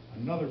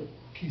another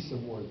piece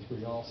of Ward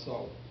 3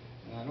 also,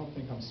 and I don't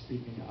think I'm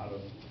speaking out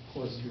of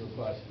course here,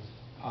 but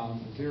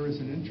there is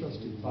an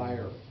interested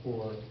buyer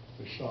for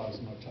the Shaw's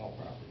Motel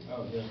property.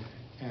 Oh, yeah.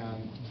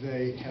 And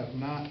they have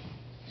not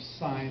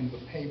signed the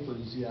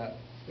papers yet.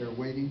 They're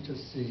waiting to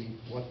see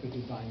what the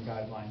design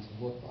guidelines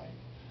look like.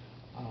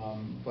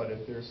 But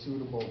if they're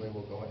suitable, they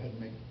will go ahead and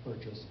make the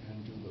purchase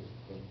and do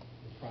the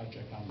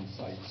project on the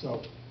site.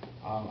 So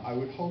I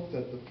would hope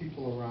that the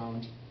people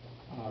around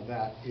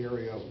that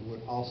area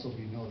would also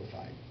be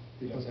notified,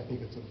 because I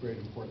think it's of great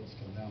importance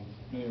to them.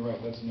 No, you're right.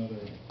 That's another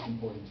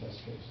important test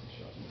case that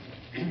shows.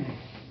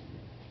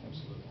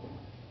 Absolutely.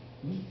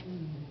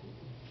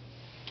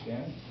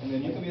 Dan? And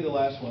then you can be the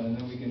last one, and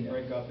then we can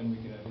break up and we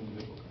can have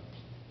individual comments.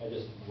 I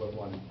just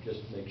want to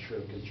just make sure,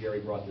 because Jerry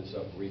brought this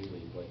up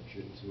briefly, but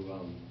to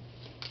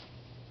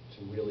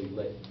really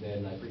let,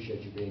 and I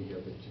appreciate you being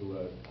here, but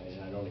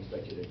and I don't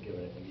expect you to give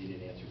an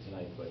immediate answer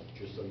tonight, but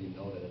just so you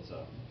know that it's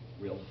a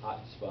real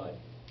hot spot,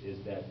 is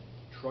that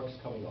trucks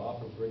coming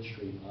off of Bridge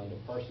Street onto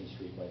Parsons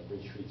Street by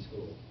Bridge Street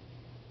School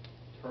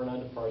turn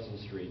onto Parsons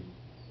Street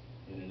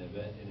in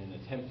an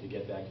attempt to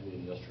get back to the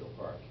industrial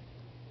park.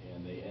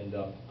 And they end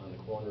up on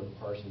the corner of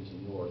Parsons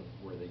and North,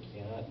 where they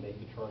cannot make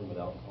the turn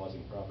without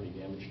causing property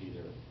damage to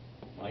either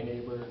my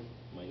neighbor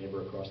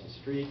across the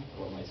street,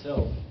 or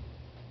myself.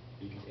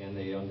 And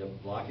they end up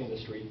blocking the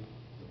street.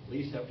 The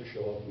police have to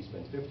show up. We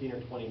spend 15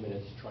 or 20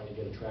 minutes trying to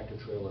get a tractor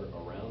trailer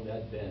around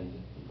that bend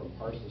from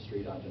Parsons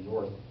Street onto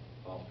North,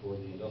 off toward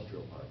the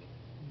industrial park.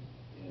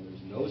 And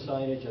there's no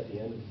signage at the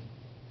end of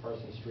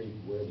Parsons Street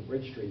where the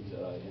Bridge Street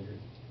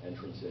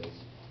entrance is,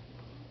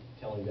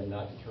 telling them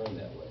not to turn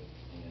that way.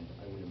 And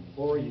I would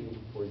implore you,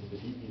 for the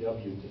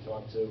DPW, to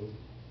talk to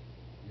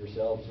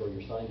yourselves or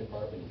your sign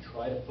department and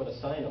try to put a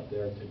sign up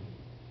there to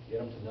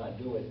get them to not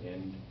do it.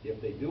 And if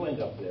they do end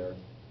up there,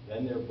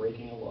 then they're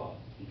breaking a law,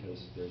 because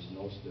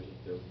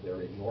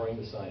they're ignoring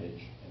the signage.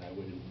 And I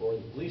would implore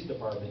the police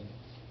department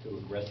to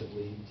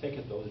aggressively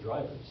ticket those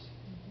drivers.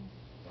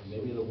 Or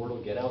maybe the word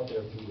will get out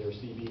there through their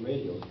CB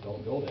radios,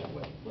 don't go that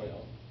way. You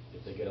know,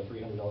 if they get a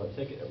 $300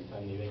 ticket every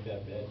time they make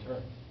that bad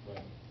turn.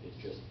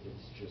 It's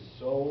just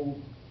so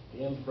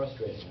damn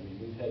frustrating. I mean,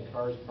 we've had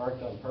cars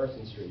parked on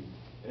Parsons Street,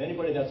 and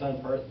anybody that's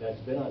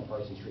been on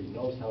Parsons Street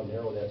knows how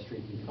narrow that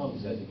street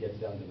becomes as it gets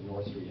down to the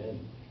North Street end.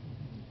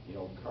 You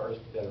know, cars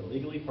that are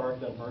legally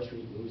parked on Parsons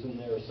Street losing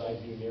their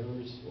side view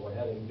mirrors or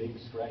having big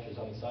scratches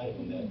on the side of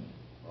them that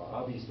are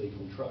obviously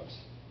from trucks.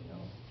 You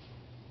know.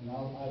 And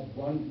I'll add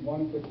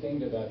one quick thing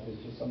to that.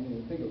 That's just something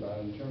to think about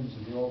in terms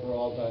of the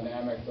overall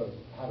dynamic of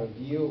how to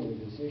deal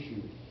with this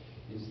issue.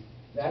 Is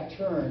that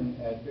turn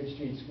at Bridge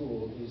Street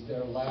School is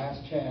their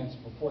last chance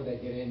before they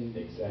get in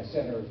the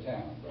center of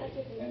town.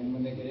 And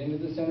when they get into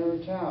the center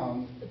of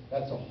town,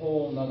 that's a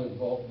whole nother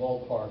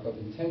ballpark of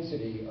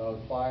intensity of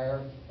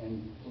fire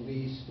and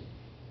police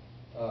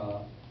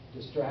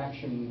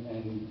distraction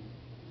and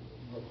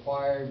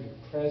required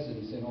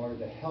presence in order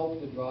to help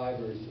the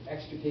drivers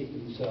extricate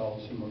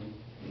themselves from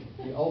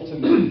the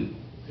ultimate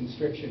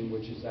constriction,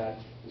 which is at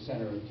the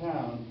center of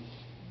town,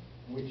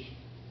 which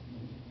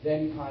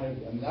then kind of,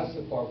 and that's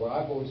the part where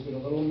I've always been a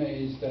little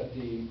amazed that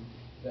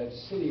that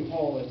City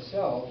Hall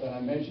itself, and I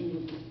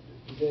mentioned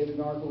to David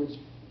Narkowitz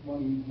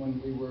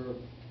when we were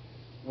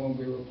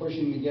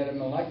pushing to get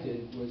him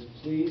elected, was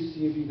please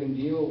see if you can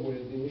deal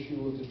with the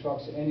issue of the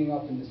trucks ending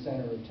up in the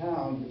center of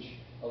town, which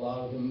a lot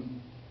of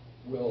them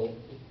will,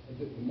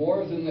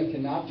 more of them that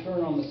cannot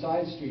turn on the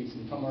side streets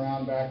and come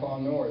around back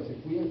on north.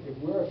 If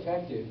we're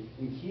effective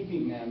in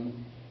keeping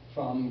them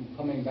from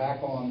coming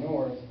back on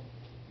north,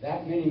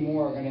 that many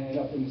more are going to end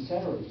up in the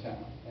center of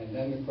town. And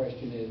then the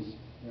question is,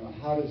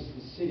 how does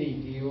the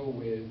city deal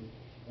with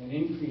an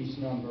increased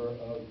number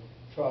of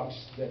trucks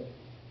that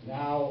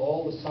now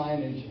all the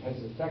signage has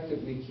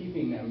effectively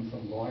keeping them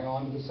from going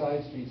onto the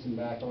side streets and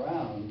back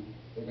around?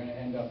 They're going to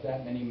end up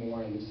that many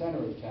more in the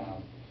center of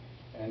town.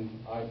 And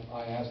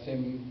I asked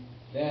him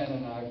then,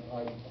 and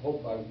I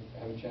hope I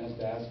have a chance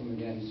to ask him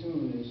again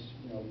soon, is,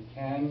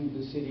 can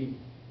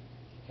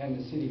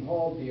the city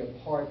hall be a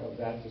part of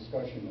that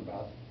discussion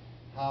about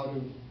how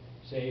to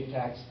save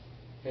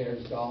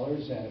taxpayers'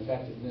 dollars and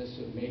effectiveness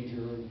of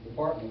major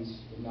departments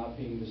of not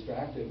being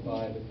distracted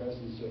by the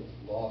presence of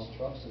lost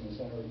trucks in the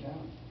center of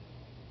town?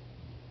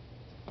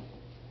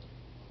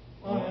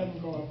 I'll have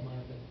them go up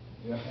market.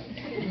 Yeah.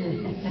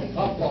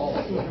 Tough call.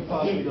 What could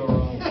possibly go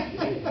wrong?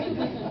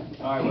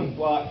 All right,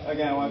 well,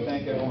 again, I want to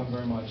thank everyone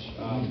very much.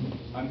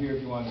 I'm here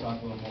if you want to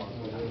talk a little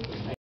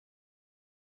more.